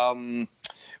with the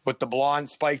blonde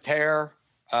spiked hair.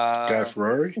 Guy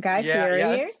Fieri? Guy Fieri.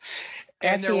 Yes.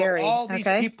 And there were all these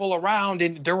people around,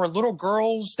 and there were little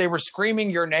girls. They were screaming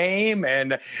your name,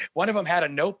 and one of them had a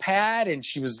notepad, and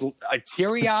she was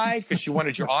teary-eyed because she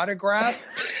wanted your autograph.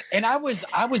 And I was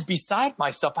beside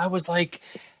myself. I was like,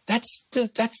 that's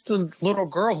the little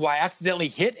girl who I accidentally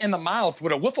hit in the mouth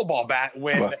with a wiffle ball bat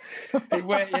when in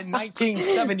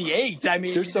 1978. I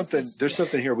mean, there's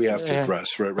something here we have to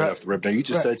address right off the rip. Now, you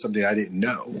just said something I didn't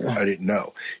know. I didn't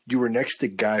know. You were next to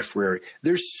Guy Fieri.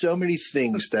 There's so many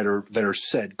things that are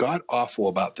said god awful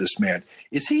about this man.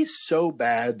 Is he so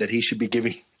bad that he should be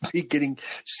getting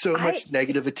so much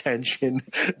negative attention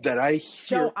that I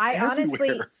hear Joe,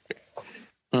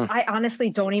 I honestly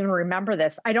don't even remember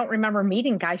this. I don't remember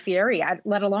meeting Guy Fieri,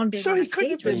 let alone being on the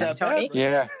stage with him, Tony.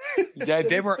 Yeah,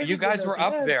 they were. You guys were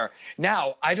up there.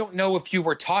 Now, I don't know if you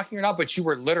were talking or not, but you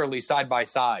were literally side by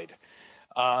side.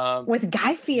 With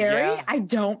Guy Fieri? Yeah. I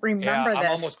don't remember this.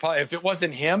 I'm almost positive. If it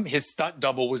wasn't him, his stunt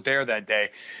double was there that day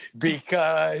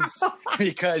because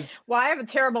well, I have a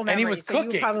terrible memory. And he was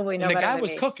cooking. You probably know and the guy than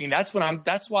was me. Cooking. That's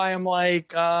why I'm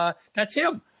like, that's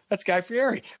him. That's Guy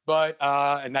Fieri. But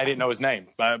and I didn't know his name.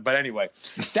 But anyway,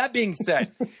 that being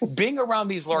said, being around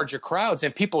these larger crowds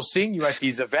and people seeing you at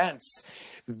these events,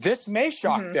 this may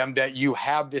shock them that you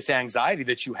have this anxiety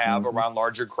that you have around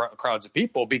larger crowds of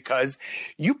people, because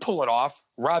you pull it off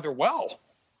rather well.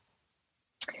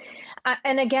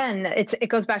 And again, it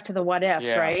goes back to the what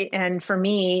ifs, right? And for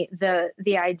me,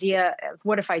 the idea of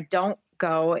what if I don't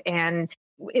go and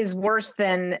is worse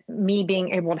than me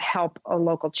being able to help a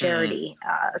local charity.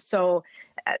 So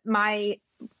my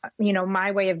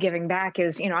my way of giving back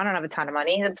is, I don't have a ton of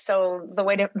money. So the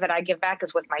way that I give back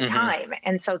is with my time.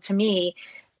 And so to me,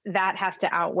 that has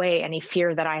to outweigh any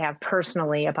fear that I have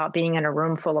personally about being in a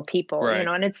room full of people, right.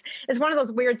 And it's one of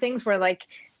those weird things where like,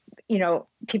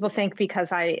 people think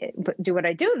because I do what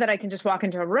I do that I can just walk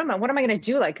into a room and what am I going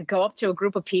to do? Like go up to a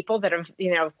group of people that have,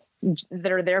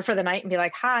 that are there for the night and be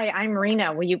like, hi, I'm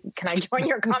Rena. Can I join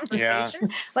your conversation?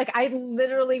 Like I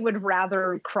literally would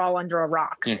rather crawl under a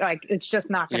rock. Like it's just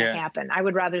not going to happen. I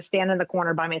would rather stand in the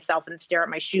corner by myself and stare at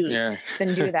my shoes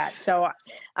than do that. So,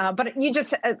 but you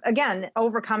just, again,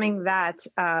 overcoming that,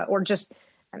 or just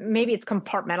maybe it's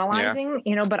compartmentalizing,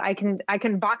 but I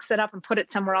can box it up and put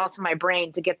it somewhere else in my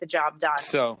brain to get the job done.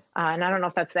 So, and I don't know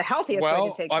if that's the healthiest way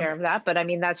to take care of that, but I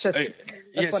mean, that's just,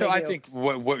 so I think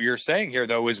what you're saying here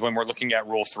though, is when we're looking at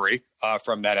rule 3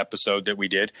 from that episode that we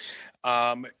did,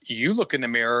 you look in the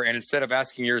mirror and instead of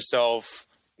asking yourself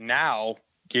now,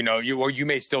 you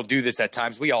may still do this at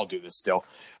times. We all do this still.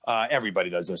 Everybody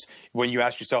does this. When you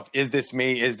ask yourself, is this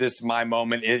me? Is this my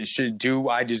moment? Do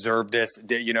I deserve this?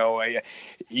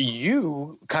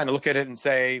 You kind of look at it and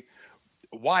say,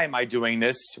 why am I doing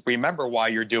this? Remember why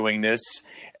you're doing this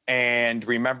and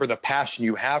remember the passion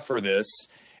you have for this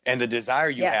and the desire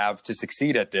you have to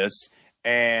succeed at this.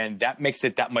 And that makes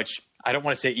it that much, I don't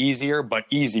want to say easier, but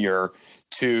easier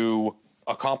to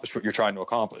accomplish what you're trying to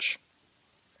accomplish.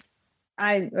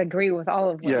 I agree with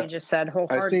all of what you just said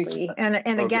wholeheartedly. And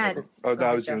again,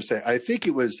 I was going to say, I think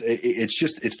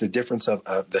it's the difference of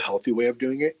the healthy way of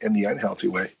doing it and the unhealthy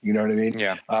way. You know what I mean?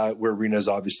 Yeah. Where Rena's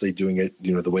obviously doing it,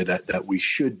 the way that we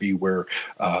should be, where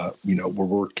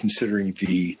we're considering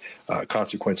the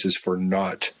consequences for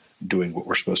not doing what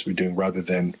we're supposed to be doing rather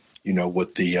than,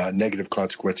 what the negative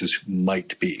consequences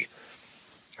might be.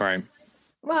 Right.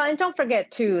 Well, and don't forget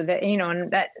too that,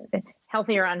 and that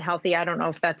healthy or unhealthy, I don't know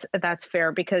if that's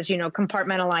fair because,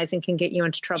 compartmentalizing can get you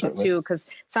into trouble too, because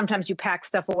sometimes you pack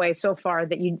stuff away so far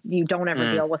that you don't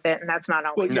ever deal with it. And that's not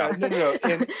always a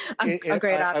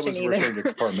great option. I was referring to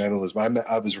compartmentalism.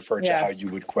 I was referring to how you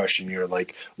would question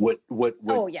what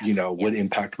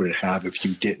impact would it have if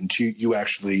you didn't, you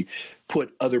actually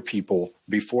put other people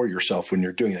before yourself when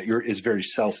you're doing that. It's very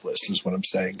selfless is what I'm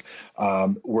saying.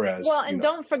 Whereas,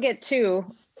 don't forget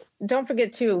too,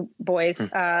 boys,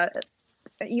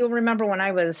 you'll remember when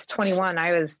I was 21,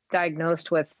 I was diagnosed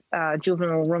with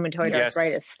juvenile rheumatoid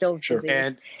arthritis, Still's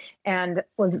disease. And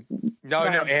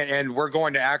we're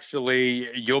going to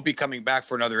actually, you'll be coming back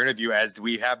for another interview as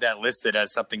we have that listed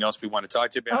as something else we want to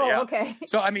talk to you about. Okay.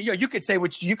 So, I mean, you could say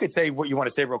what you want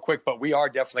to say real quick, but we are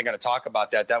definitely going to talk about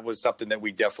that. That was something that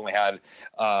we definitely had,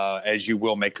 as you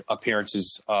will make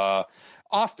appearances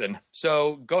often.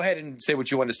 So go ahead and say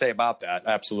what you want to say about that.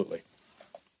 Absolutely.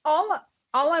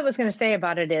 All I was going to say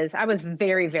about it is I was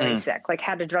very, very sick,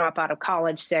 had to drop out of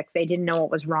college sick. They didn't know what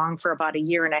was wrong for about 1.5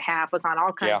 years, was on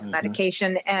all kinds of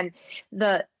medication. And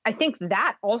I think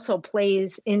that also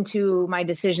plays into my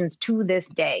decisions to this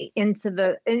day, in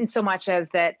so much as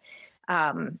that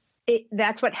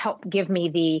that's what helped give me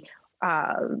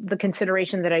the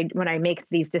consideration that when I make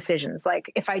these decisions,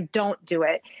 like if I don't do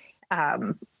it,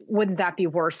 wouldn't that be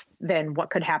worse than what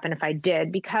could happen if I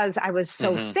did? Because I was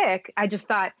so sick, I just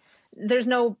thought, there's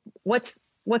no what's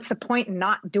the point in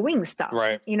not doing stuff,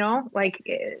 right?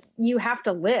 You have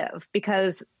to live,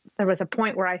 because there was a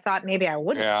point where I thought maybe I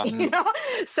wouldn't,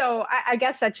 So I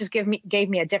guess that just gave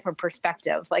me a different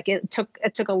perspective. It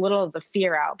took a little of the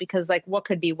fear out, because what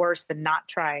could be worse than not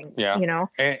trying?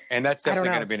 And that's definitely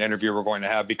going to be an interview we're going to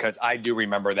have, because I do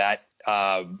remember that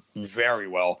very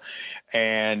well.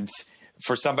 And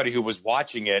for somebody who was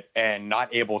watching it and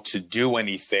not able to do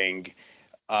anything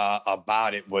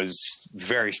about it was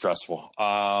very stressful.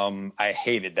 I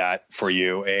hated that for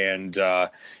you. And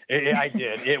I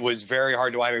did. It was very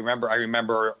hard to, I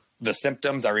remember the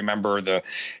symptoms. I remember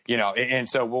and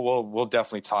so we'll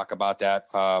definitely talk about that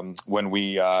when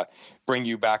we bring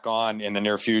you back on in the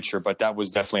near future. But that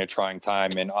was definitely a trying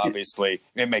time. And obviously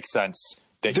it makes sense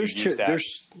that you use that.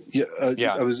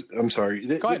 I'm sorry.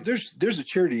 There's a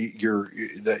charity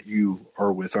that you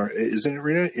are with, isn't it,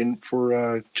 Rena,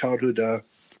 for childhood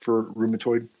for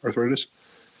rheumatoid arthritis?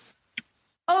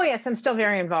 Oh, yes. I'm still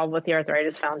very involved with the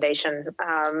Arthritis Foundation.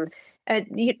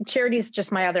 Charity is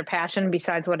just my other passion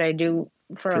besides what I do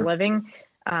for a living.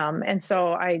 And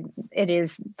so it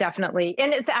is definitely,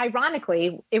 and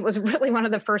ironically, it was really one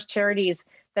of the first charities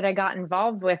that I got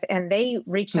involved with, and they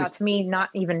reached out to me not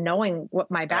even knowing what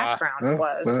my background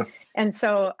was. And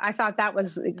so I thought that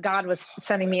was God was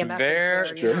sending me a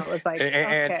message. It was like,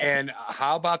 and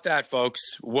how about that,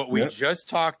 folks? What we just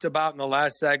talked about in the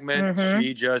last segment,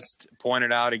 she just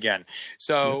pointed out again.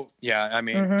 So I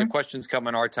mean, the questions come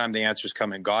in our time, the answers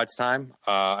come in God's time.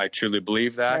 I truly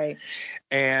believe that. Right.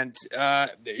 And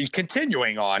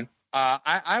continuing on,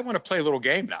 I want to play a little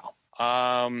game now.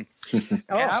 And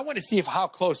I want to see how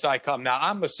close I come. Now,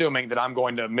 I'm assuming that I'm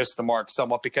going to miss the mark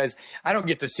somewhat because I don't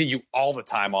get to see you all the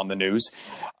time on the news.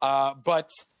 But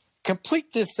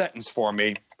complete this sentence for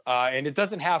me. And it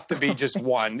doesn't have to be just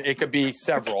one. It could be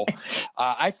several.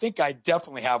 I think I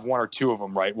definitely have one or two of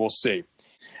them right. We'll see.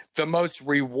 The most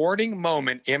rewarding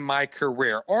moment in my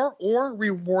career or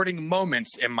rewarding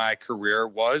moments in my career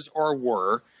was or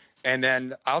were. And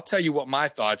then I'll tell you what my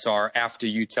thoughts are after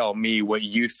you tell me what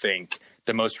you think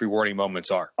the most rewarding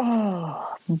moments are.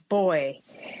 Oh, boy.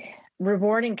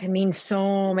 Rewarding can mean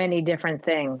so many different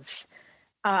things.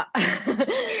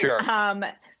 Sure.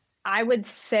 I would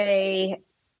say,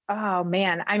 oh,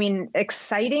 man. I mean,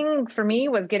 exciting for me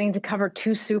was getting to cover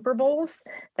 2 Super Bowls.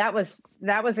 That was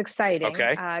exciting.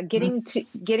 Okay. Getting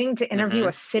to interview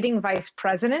a sitting vice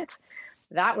president.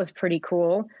 That was pretty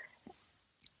cool.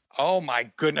 Oh my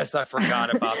goodness, I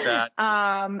forgot about that.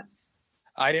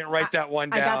 I didn't write that one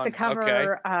down. I got to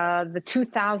cover the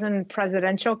 2000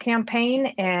 presidential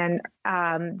campaign, and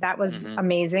that was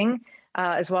amazing,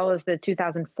 as well as the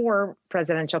 2004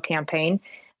 presidential campaign.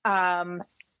 And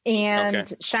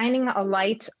shining a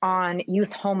light on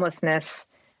youth homelessness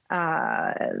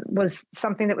was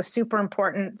something that was super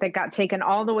important, that got taken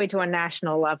all the way to a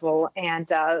national level. And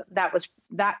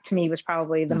that to me was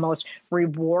probably the most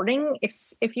rewarding,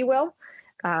 if you will.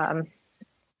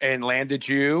 And landed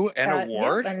you an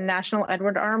award? A National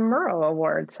Edward R. Murrow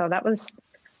Award. So that was...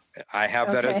 I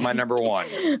have that as my number one.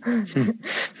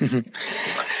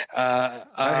 I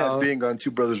had being on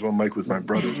Two Brothers, One Mic with my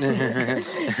brothers.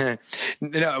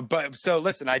 No, but so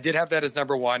listen, I did have that as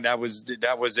number one. That was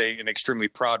an extremely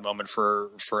proud moment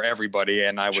for everybody,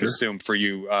 and I would assume for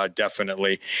you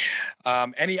definitely.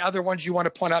 Any other ones you want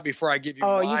to point out before I give you?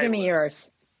 Oh, you give me yours.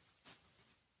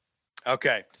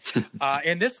 Okay.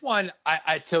 In this one,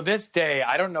 I till this day,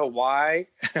 I don't know why.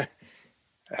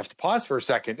 I have to pause for a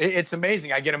second. It's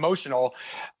amazing. I get emotional.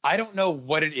 I don't know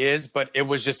what it is, but it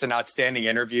was just an outstanding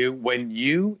interview. When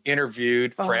you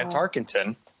interviewed Fran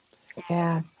Tarkenton,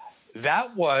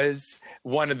 that was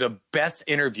one of the best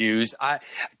interviews. I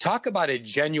talk about a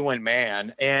genuine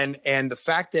man, and the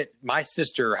fact that my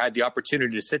sister had the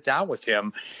opportunity to sit down with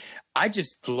him. I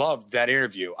just loved that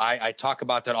interview. I talk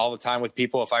about that all the time with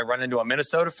people. If I run into a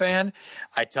Minnesota fan,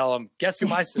 I tell them, guess who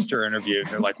my sister interviewed? And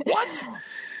they're like, what?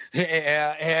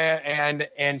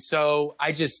 And so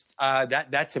I just,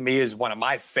 that to me is one of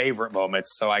my favorite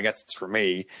moments. So I guess it's for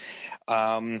me.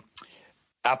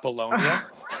 Apollonia,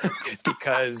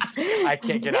 because I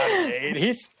can't get out of the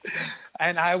 80s.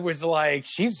 And I was like,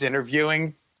 she's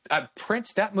interviewing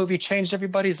Prince. That movie changed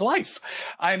everybody's life.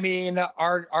 I mean,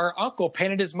 our uncle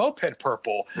painted his moped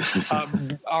purple.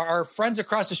 Our friends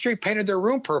across the street painted their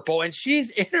room purple, and she's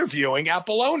interviewing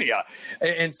Apollonia.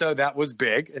 And so that was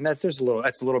big. And that's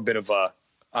a little bit of a,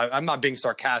 I'm not being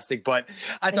sarcastic, but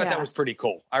I thought that was pretty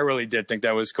cool. I really did think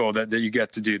that was cool that you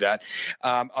get to do that.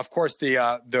 Of course,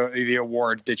 the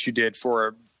award that you did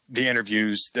for the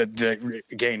interviews that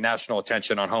gained national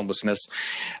attention on homelessness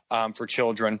for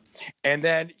children. And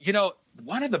then,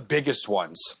 one of the biggest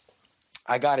ones,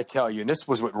 I got to tell you, and this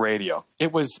was with radio,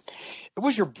 it was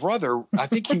your brother. I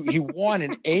think he won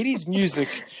an 80s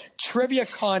music trivia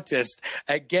contest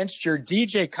against your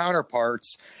DJ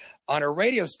counterparts on a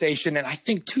radio station, and I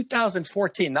think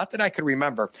 2014, not that I could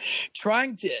remember, he's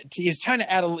trying to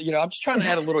add I'm just trying to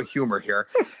add a little humor here.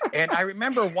 And I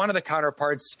remember one of the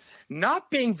counterparts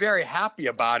not being very happy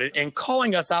about it and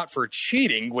calling us out for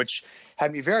cheating, which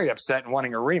had me very upset and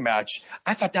wanting a rematch.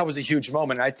 I thought that was a huge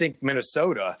moment. I think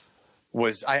Minnesota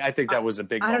was, I think that was a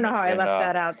big moment. I don't know how I left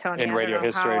that out, Tony. In radio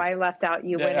history. How I left out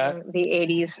you winning the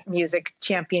 80s music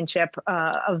championship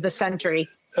of the century.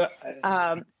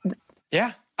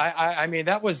 Yeah. I mean,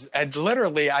 that was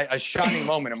literally a shining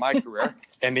moment in my career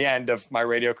and the end of my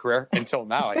radio career until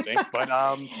now, I think. But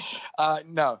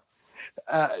no.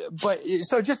 But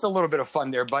so just a little bit of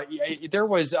fun there. But there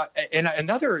was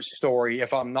another story,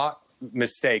 if I'm not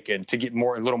mistaken, to get a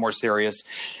little more serious.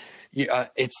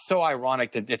 It's so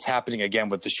ironic that it's happening again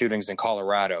with the shootings in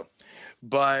Colorado.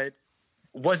 But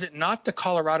was it not the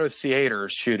Colorado theater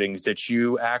shootings that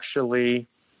you actually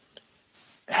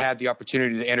had the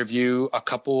opportunity to interview a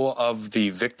couple of the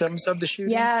victims of the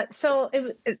shootings? Yeah, so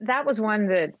that was one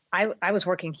that I was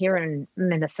working here in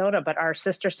Minnesota, but our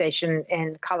sister station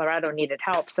in Colorado needed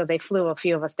help. So they flew a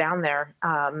few of us down there,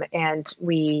 and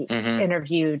we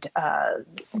interviewed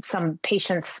some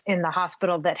patients in the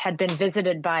hospital that had been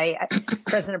visited by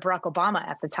President Barack Obama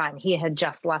at the time. He had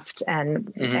just left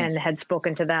and had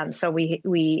spoken to them. So we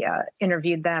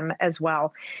interviewed them as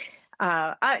well.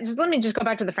 Let me just go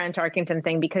back to the Fran Tarkenton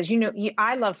thing, because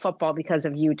I love football because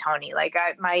of you, Tony. Like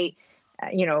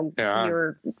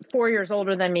you're 4 years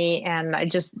older than me, and I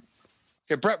just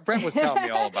Brett was telling me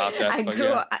all about that.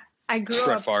 I grew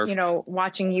up,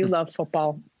 watching you love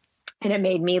football, and it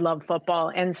made me love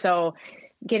football. And so,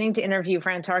 getting to interview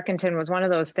Fran Tarkenton was one of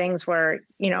those things where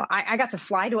I got to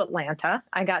fly to Atlanta.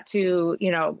 I got to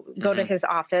go to his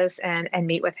office and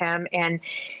meet with him, and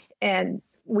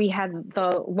we had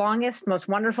the longest, most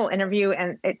wonderful interview,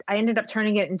 and I ended up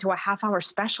turning it into a half-hour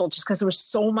special just because there was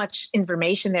so much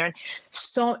information there. And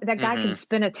so that guy can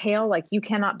spin a tale like you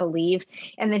cannot believe.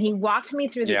 And then he walked me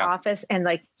through the office, and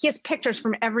he has pictures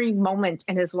from every moment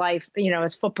in his life,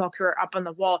 his football career up on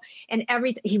the wall. And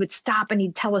he would stop and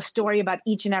he'd tell a story about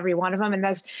each and every one of them. And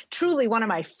that's truly one of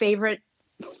my favorite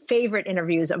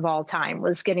interviews of all time,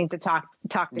 was getting to talk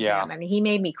to him. I mean, he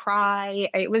made me cry.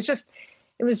 It was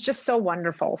just so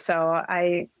wonderful. So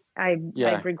I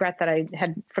regret that I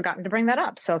had forgotten to bring that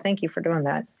up. So thank you for doing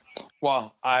that.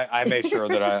 Well, I made sure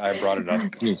that I brought it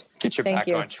up. Get you back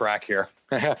on track here.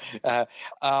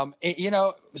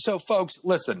 So folks,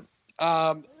 listen,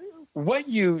 what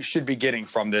you should be getting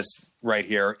from this right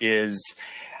here is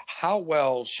how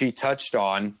well she touched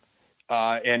on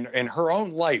in her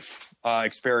own life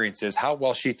experiences, how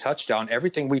well she touched on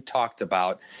everything we talked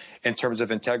about in terms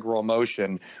of integral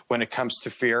emotion when it comes to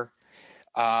fear,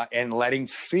 and letting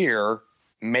fear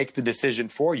make the decision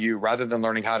for you rather than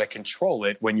learning how to control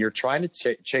it when you're trying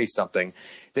to chase something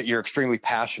that you're extremely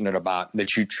passionate about,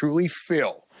 that you truly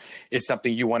feel is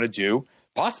something you want to do,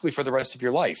 possibly for the rest of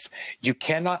your life. You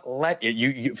cannot let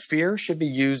it. Fear should be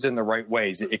used in the right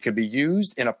ways. It could be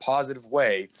used in a positive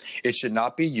way. It should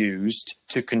not be used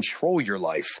to control your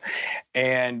life.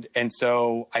 And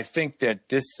so I think that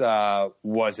this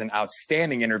was an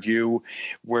outstanding interview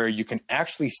where you can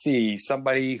actually see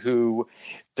somebody who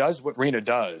does what Rena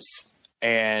does,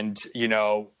 and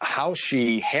how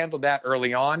she handled that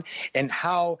early on, and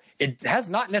how it has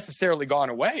not necessarily gone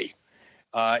away.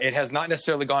 It has not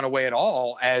necessarily gone away at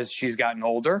all as she's gotten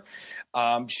older.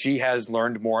 She has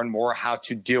learned more and more how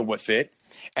to deal with it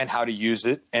and how to use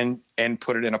it and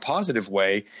put it in a positive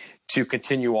way to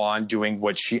continue on doing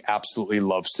what she absolutely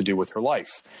loves to do with her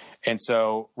life. And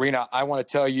so, Rena, I want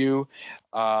to tell you,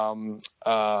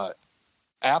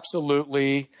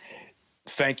 absolutely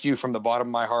thank you from the bottom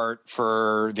of my heart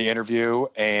for the interview.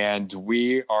 And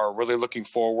we are really looking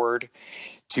forward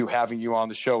to having you on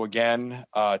the show again,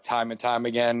 time and time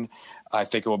again. I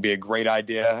think it will be a great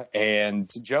idea. And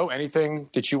Joe, anything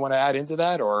that you want to add into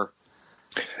that, or?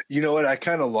 You know what? I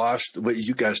kind of lost what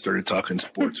you guys started talking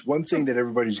sports. One thing that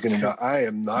everybody's going to know, I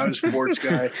am not a sports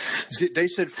guy. They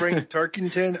said Frank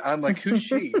Tarkenton. I'm like, who's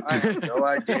she? I have no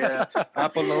idea.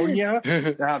 Apollonia?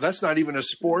 Now, that's not even a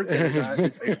sport.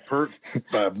 I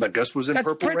guess was in that's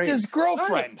Purple Rain. That's Prince's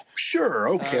girlfriend. Sure.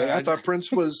 Okay. I thought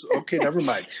Prince was okay. Never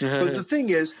mind. But the thing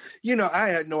is, I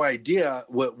had no idea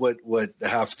what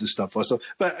half the stuff was. So,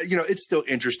 but it's still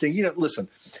interesting. Listen,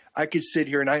 I could sit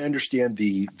here and I understand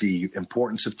the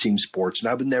importance of team sports, and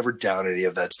I would never down any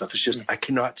of that stuff. It's just I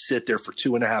cannot sit there for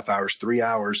 2.5 hours, 3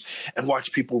 hours, and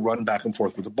watch people run back and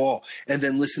forth with the ball, and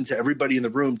then listen to everybody in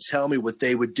the room tell me what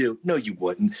they would do. No, you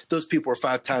wouldn't. Those people are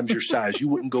 5 times your size. You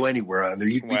wouldn't go anywhere on there.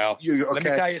 Okay. Let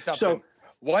me tell you something. So,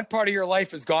 one part of your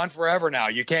life is gone forever now.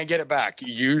 You can't get it back.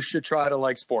 You should try to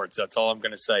like sports. That's all I'm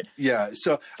going to say. Yeah.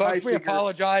 So folks, we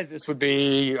apologize. This would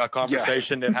be a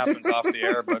conversation that happens off the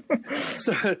air, but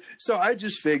so I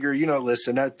just figure,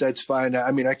 listen, that's fine.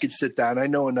 I mean, I could sit down. I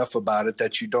know enough about it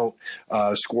that you don't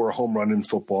score a home run in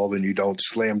football, and you don't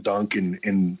slam dunk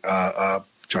in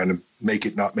trying to make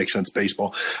it not make sense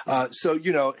baseball.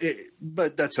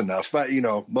 But that's enough. But,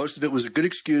 most of it was a good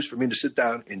excuse for me to sit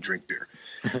down and drink beer.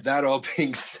 That all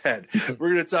being said,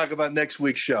 we're going to talk about next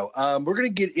week's show. We're going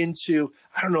to get into,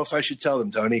 I don't know if I should tell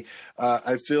them, Tony.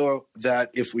 I feel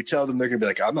that if we tell them, they're going to be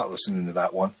like, I'm not listening to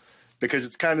that one. Because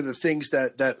it's kind of the things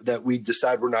that we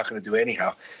decide we're not going to do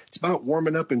anyhow. It's about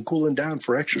warming up and cooling down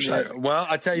for exercise. Yeah, well,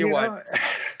 I tell you what,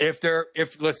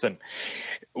 listen,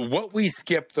 what we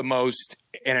skip the most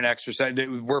in an exercise.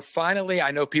 We're finally,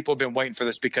 I know people have been waiting for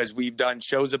this because we've done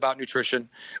shows about nutrition.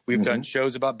 We've done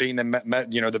shows about being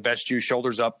the best you,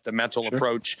 shoulders up, the mental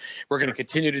approach. We're going to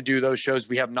continue to do those shows.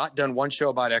 We have not done one show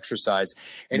about exercise.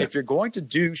 And if you're going to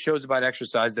do shows about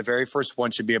exercise, the very first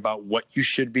one should be about what you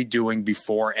should be doing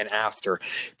before and after.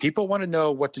 People want to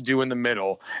know what to do in the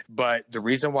middle, but the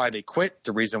reason why they quit,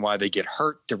 the reason why they get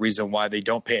hurt, the reason why they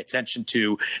don't pay attention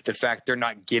to the fact they're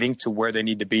not getting to where they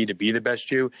need to be the best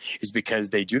you is because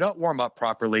they do not warm up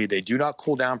properly. They do not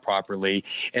cool down properly.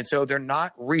 And so they're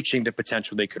not reaching the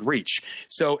potential they could reach.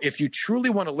 So if you truly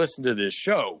want to listen to this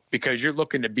show because you're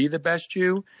looking to be the best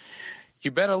you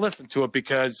better listen to it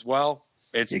because, well,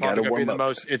 it's probably going to be the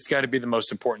most. It's got to be the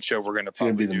most important show we're going to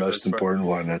probably do. It's going to be the most important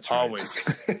one. That's right.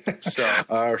 Always. So,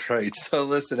 all right. So,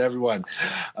 listen, everyone.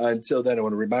 Until then, I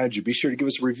want to remind you: be sure to give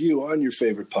us a review on your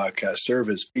favorite podcast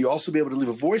service. You'll also be able to leave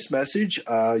a voice message.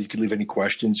 You can leave any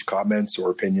questions, comments, or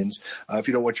opinions. If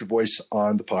you don't want your voice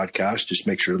on the podcast, just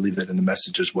make sure to leave that in the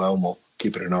message as well, and we'll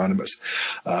keep it anonymous.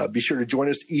 Be sure to join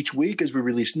us each week as we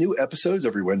release new episodes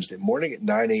every Wednesday morning at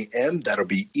 9 a.m. That'll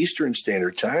be Eastern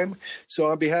Standard Time. So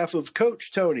on behalf of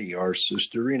Coach Tony, our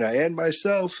sister Rena, and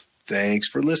myself, thanks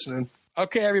for listening.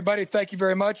 Okay, everybody. Thank you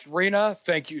very much. Rena,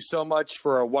 thank you so much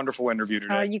for a wonderful interview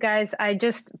today. You guys,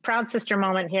 proud sister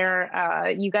moment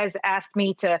here. You guys asked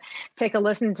me to take a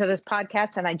listen to this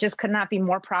podcast, and I just could not be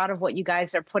more proud of what you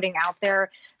guys are putting out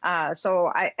there. So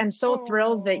I am so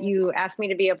thrilled that you asked me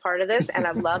to be a part of this, and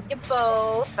I love you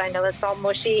both. I know it's all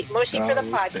mushy for the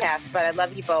podcast, but I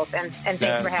love you both, and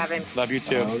thanks for having me. Love you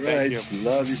too. All right. Thank you.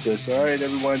 Love you, sis. All right,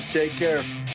 everyone. Take care.